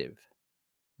objective,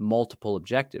 multiple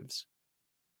objectives.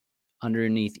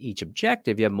 Underneath each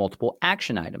objective, you have multiple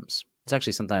action items. It's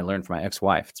actually something I learned from my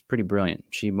ex-wife. It's pretty brilliant.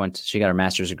 She got her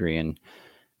master's degree in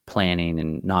planning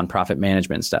and nonprofit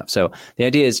management and stuff. So the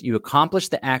idea is you accomplish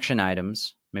the action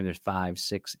items. Maybe there's 5,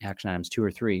 6 action items, 2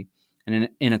 or 3. And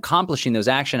in accomplishing those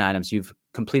action items, you've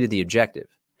completed the objective.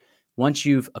 once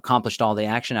you've accomplished all the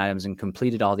action items and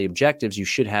completed all the objectives, you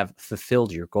should have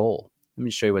fulfilled your goal. Let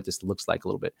me show you what this looks like a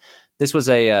little bit. This was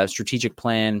a strategic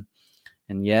plan.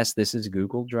 And yes, this is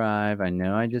Google Drive. I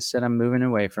know I just said I'm moving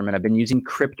away from it. I've been using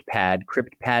CryptPad,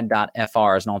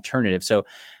 CryptPad.fr as an alternative. So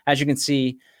as you can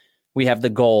see, we have the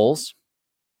goals,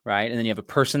 right? And then you have a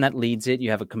person that leads it. You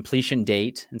have a completion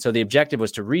date. And so the objective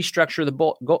was to restructure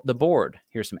the board.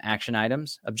 Here's some action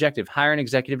items. Objective, hire an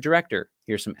executive director.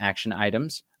 Here's some action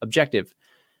items. Objective,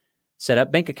 set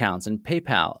up bank accounts and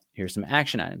PayPal. Here's some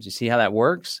action items. You see how that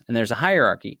works? And there's a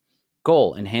hierarchy.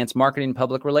 Goal, enhance marketing and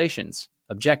public relations.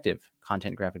 Objective,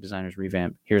 content graphic designers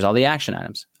revamp. Here's all the action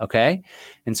items. Okay.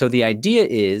 And so the idea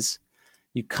is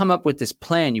you come up with this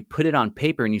plan, you put it on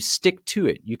paper and you stick to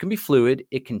it. You can be fluid.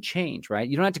 It can change, right?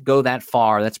 You don't have to go that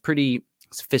far. That's pretty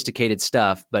sophisticated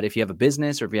stuff. But if you have a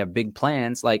business or if you have big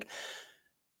plans like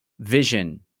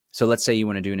vision. So let's say you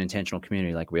want to do an intentional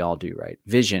community like we all do, right?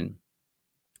 Vision.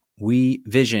 We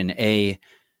vision a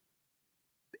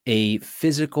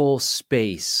physical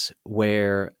space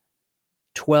where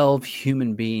 12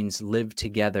 human beings live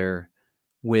together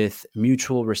with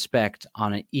mutual respect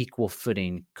on an equal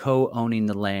footing, co-owning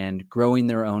the land, growing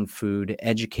their own food,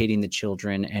 educating the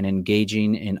children, and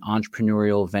engaging in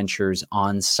entrepreneurial ventures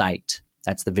on site.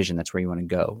 That's the vision. That's where you want to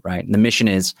go, right? And the mission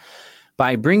is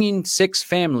by bringing 6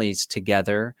 families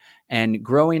together and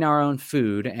growing our own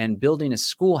food and building a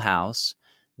schoolhouse,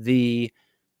 the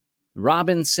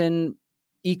Robinson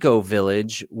Eco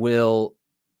Village will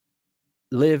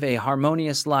live a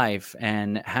harmonious life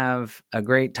and have a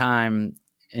great time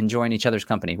enjoying each other's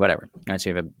company, whatever. All right, so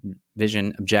you have a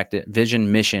vision, objective,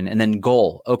 vision, mission, and then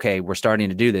goal. Okay, we're starting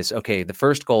to do this. Okay, the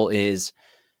first goal is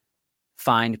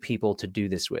find people to do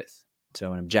this with.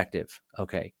 So an objective.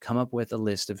 Okay, come up with a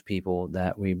list of people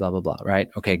that we blah, blah, blah, right?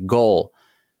 Okay, goal.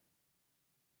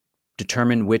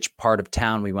 Determine which part of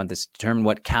town we want this, determine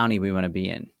what county we want to be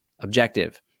in.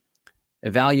 Objective.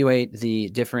 Evaluate the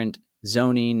different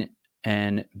zoning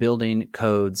and building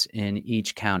codes in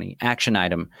each county. Action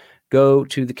item, go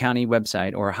to the county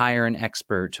website or hire an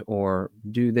expert or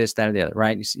do this, that, or the other,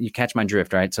 right? You catch my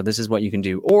drift, right? So this is what you can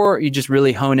do. Or you just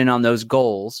really hone in on those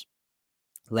goals,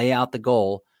 lay out the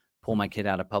goal, pull my kid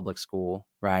out of public school,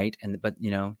 right? But you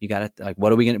know, you got to like,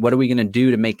 what are we going to do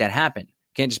to make that happen?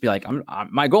 You can't just be like,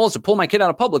 my goal is to pull my kid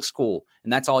out of public school.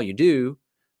 And that's all you do,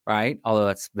 right? Although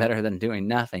that's better than doing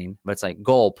nothing, but it's like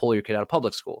goal, pull your kid out of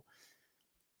public school.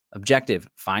 Objective,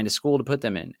 find a school to put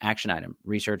them in. Action item,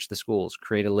 research the schools,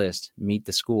 create a list, meet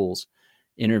the schools,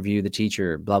 interview the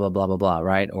teacher, blah, blah, blah, blah, blah,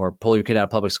 right? Or pull your kid out of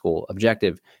public school.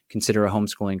 Objective, consider a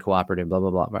homeschooling cooperative, blah,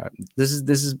 blah, blah. Right? This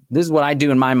is what I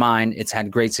do in my mind. It's had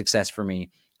great success for me.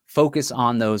 Focus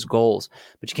on those goals,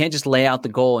 but you can't just lay out the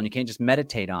goal and you can't just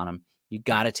meditate on them. You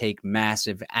got to take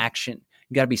massive action.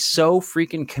 You got to be so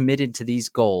freaking committed to these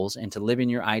goals and to living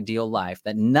your ideal life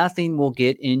that nothing will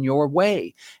get in your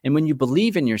way. And when you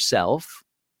believe in yourself,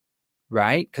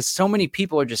 right? Because so many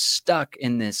people are just stuck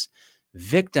in this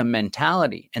victim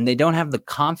mentality and they don't have the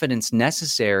confidence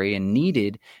necessary and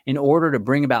needed in order to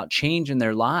bring about change in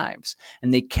their lives.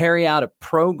 And they carry out a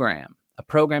program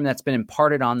that's been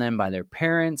imparted on them by their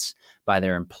parents, by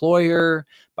their employer,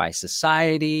 by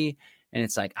society. And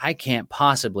it's like, I can't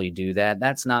possibly do that.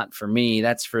 That's not for me.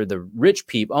 That's for the rich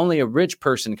people. Only a rich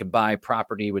person could buy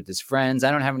property with his friends.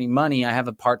 I don't have any money. I have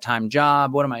a part-time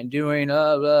job. What am I doing?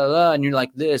 Blah, blah. And you're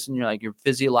like this, and you're like, your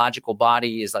physiological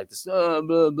body is like this, blah,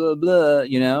 blah, blah,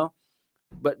 you know?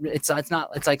 But it's not,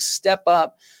 it's like step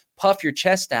up, puff your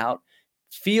chest out,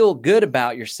 feel good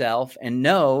about yourself, and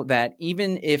know that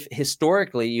even if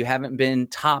historically you haven't been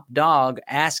top dog,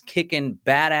 ass-kicking,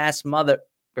 badass mother,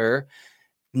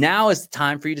 now is the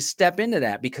time for you to step into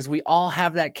that because we all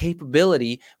have that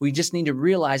capability. We just need to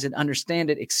realize it, understand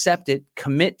it, accept it,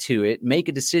 commit to it, make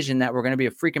a decision that we're going to be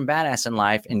a freaking badass in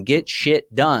life and get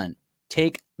shit done.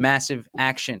 Take massive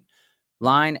action.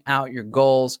 Line out your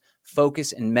goals,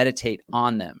 focus and meditate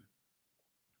on them.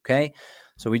 Okay.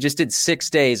 So we just did 6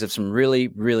 days of some really,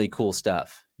 really cool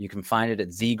stuff. You can find it at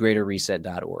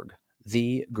thegreaterreset.org,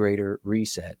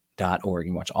 thegreaterreset.org. You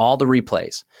can watch all the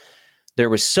replays. There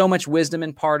was so much wisdom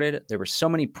imparted. There were so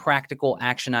many practical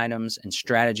action items and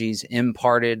strategies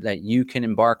imparted that you can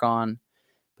embark on.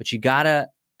 But you got to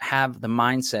have the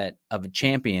mindset of a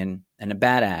champion and a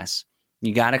badass.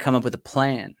 You got to come up with a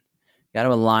plan. You got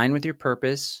to align with your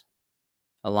purpose,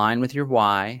 align with your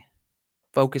why,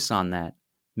 focus on that,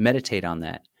 meditate on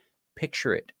that,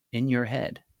 picture it in your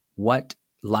head, what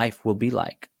life will be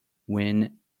like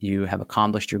when you have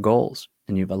accomplished your goals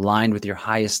and you've aligned with your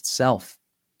highest self.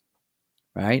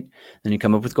 Right? Then you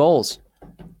come up with goals.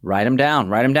 Write them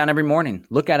down every morning.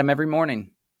 Look at them every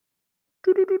morning.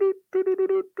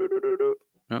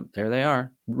 Oh, there they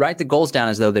are. Write the goals down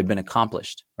as though they've been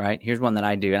accomplished, right? Here's one that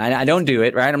I do. And I don't do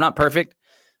it, right? I'm not perfect.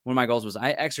 One of my goals was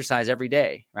I exercise every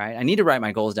day, right? I need to write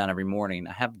my goals down every morning.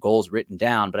 I have goals written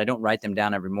down, but I don't write them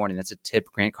down every morning. That's a tip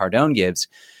Grant Cardone gives.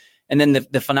 And then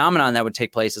the phenomenon that would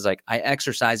take place is like, I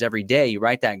exercise every day. You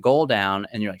write that goal down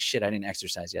and you're like, shit, I didn't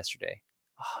exercise yesterday.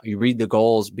 Oh, you read the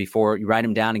goals before you write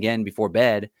them down again before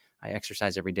bed. I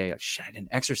exercise every day. Like, shit, I didn't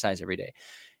exercise every day.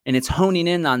 And it's honing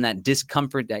in on that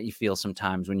discomfort that you feel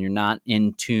sometimes when you're not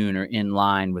in tune or in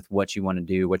line with what you want to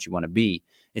do, what you want to be.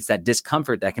 It's that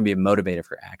discomfort that can be a motivator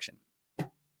for action.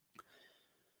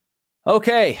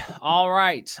 Okay. All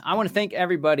right. I want to thank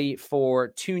everybody for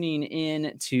tuning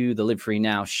in to the Live Free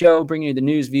Now show, bringing you the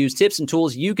news, views, tips, and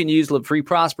tools you can use to live free,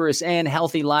 prosperous, and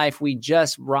healthy life. We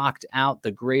just rocked out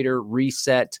the Greater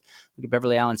Reset. Look at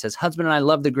Beverly Allen says, husband and I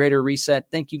love the Greater Reset.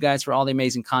 Thank you guys for all the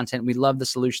amazing content. We love the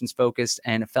solutions focused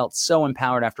and felt so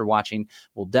empowered after watching.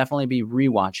 We'll definitely be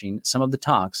rewatching some of the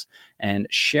talks and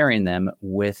sharing them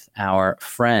with our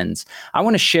friends. I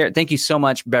want to share. Thank you so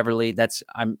much, Beverly.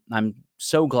 I'm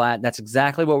so glad. That's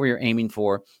exactly what we were aiming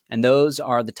for. And those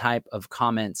are the type of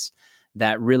comments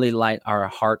that really light our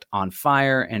heart on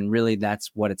fire. And really,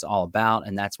 that's what it's all about.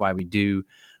 And that's why we do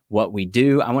what we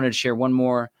do. I wanted to share one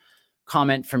more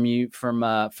comment from you, from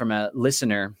a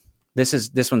listener.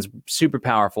 This one's super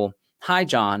powerful. Hi,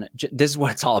 John. This is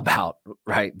what it's all about,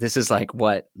 right? This is like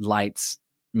what lights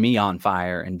me on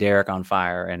fire and Derek on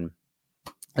fire. And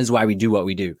this is why we do what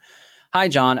we do. Hi,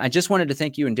 John. I just wanted to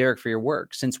thank you and Derek for your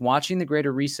work. Since watching the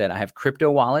Greater Reset, I have crypto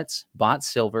wallets, bought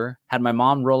silver, had my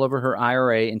mom roll over her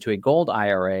IRA into a gold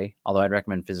IRA, although I'd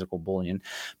recommend physical bullion,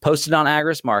 posted on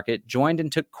Agris Market, joined and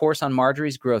took course on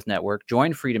Marjorie's Growth Network,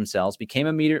 joined Freedom Cells, became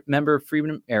a member of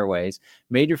Freedom Airways,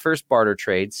 made your first barter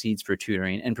trade, seeds for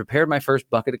tutoring, and prepared my first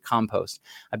bucket of compost.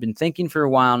 I've been thinking for a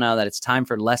while now that it's time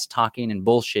for less talking and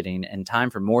bullshitting and time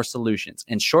for more solutions.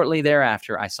 And shortly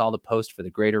thereafter, I saw the post for the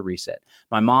Greater Reset.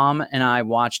 My mom and I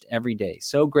watched every day.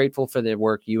 So grateful for the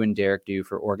work you and Derek do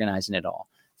for organizing it all.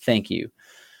 Thank you.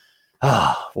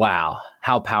 Oh, wow.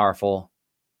 How powerful.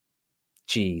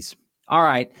 Jeez. All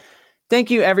right. Thank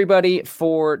you, everybody,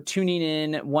 for tuning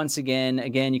in once again.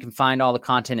 Again, you can find all the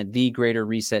content at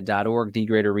thegreaterreset.org,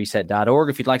 thegreaterreset.org.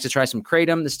 If you'd like to try some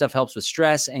Kratom, this stuff helps with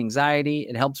stress, anxiety.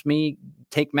 It helps me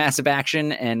take massive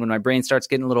action. And when my brain starts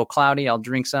getting a little cloudy, I'll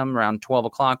drink some around 12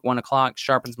 o'clock, 1 o'clock,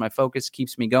 sharpens my focus,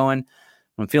 keeps me going.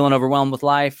 When I'm feeling overwhelmed with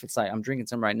life, it's like I'm drinking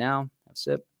some right now. Have a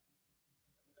sip.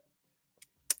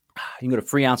 You can go to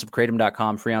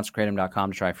freeounceofkratom.com,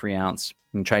 freeounceofkratom.com to try free ounce.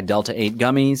 You can try Delta 8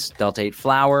 gummies, Delta 8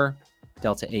 flower,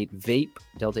 Delta 8 vape,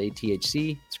 Delta 8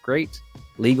 THC. It's great.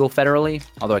 Legal federally,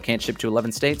 although I can't ship to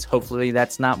 11 states. Hopefully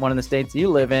that's not one of the states you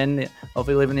live in.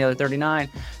 Hopefully you live in the other 39.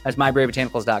 That's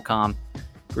mybrainbotanicals.com,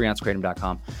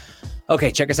 freeounceofkratom.com. Okay,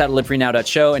 check us out at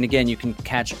livefreenow.show. And again, you can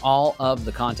catch all of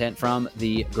the content from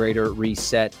the Greater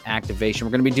Reset activation.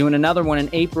 We're going to be doing another one in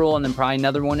April and then probably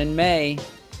another one in May.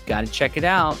 Got to check it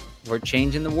out. We're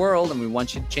changing the world and we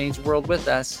want you to change the world with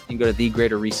us. You can go to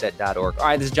thegreaterreset.org. All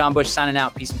right, this is John Bush signing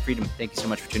out. Peace and freedom. Thank you so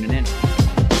much for tuning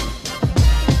in.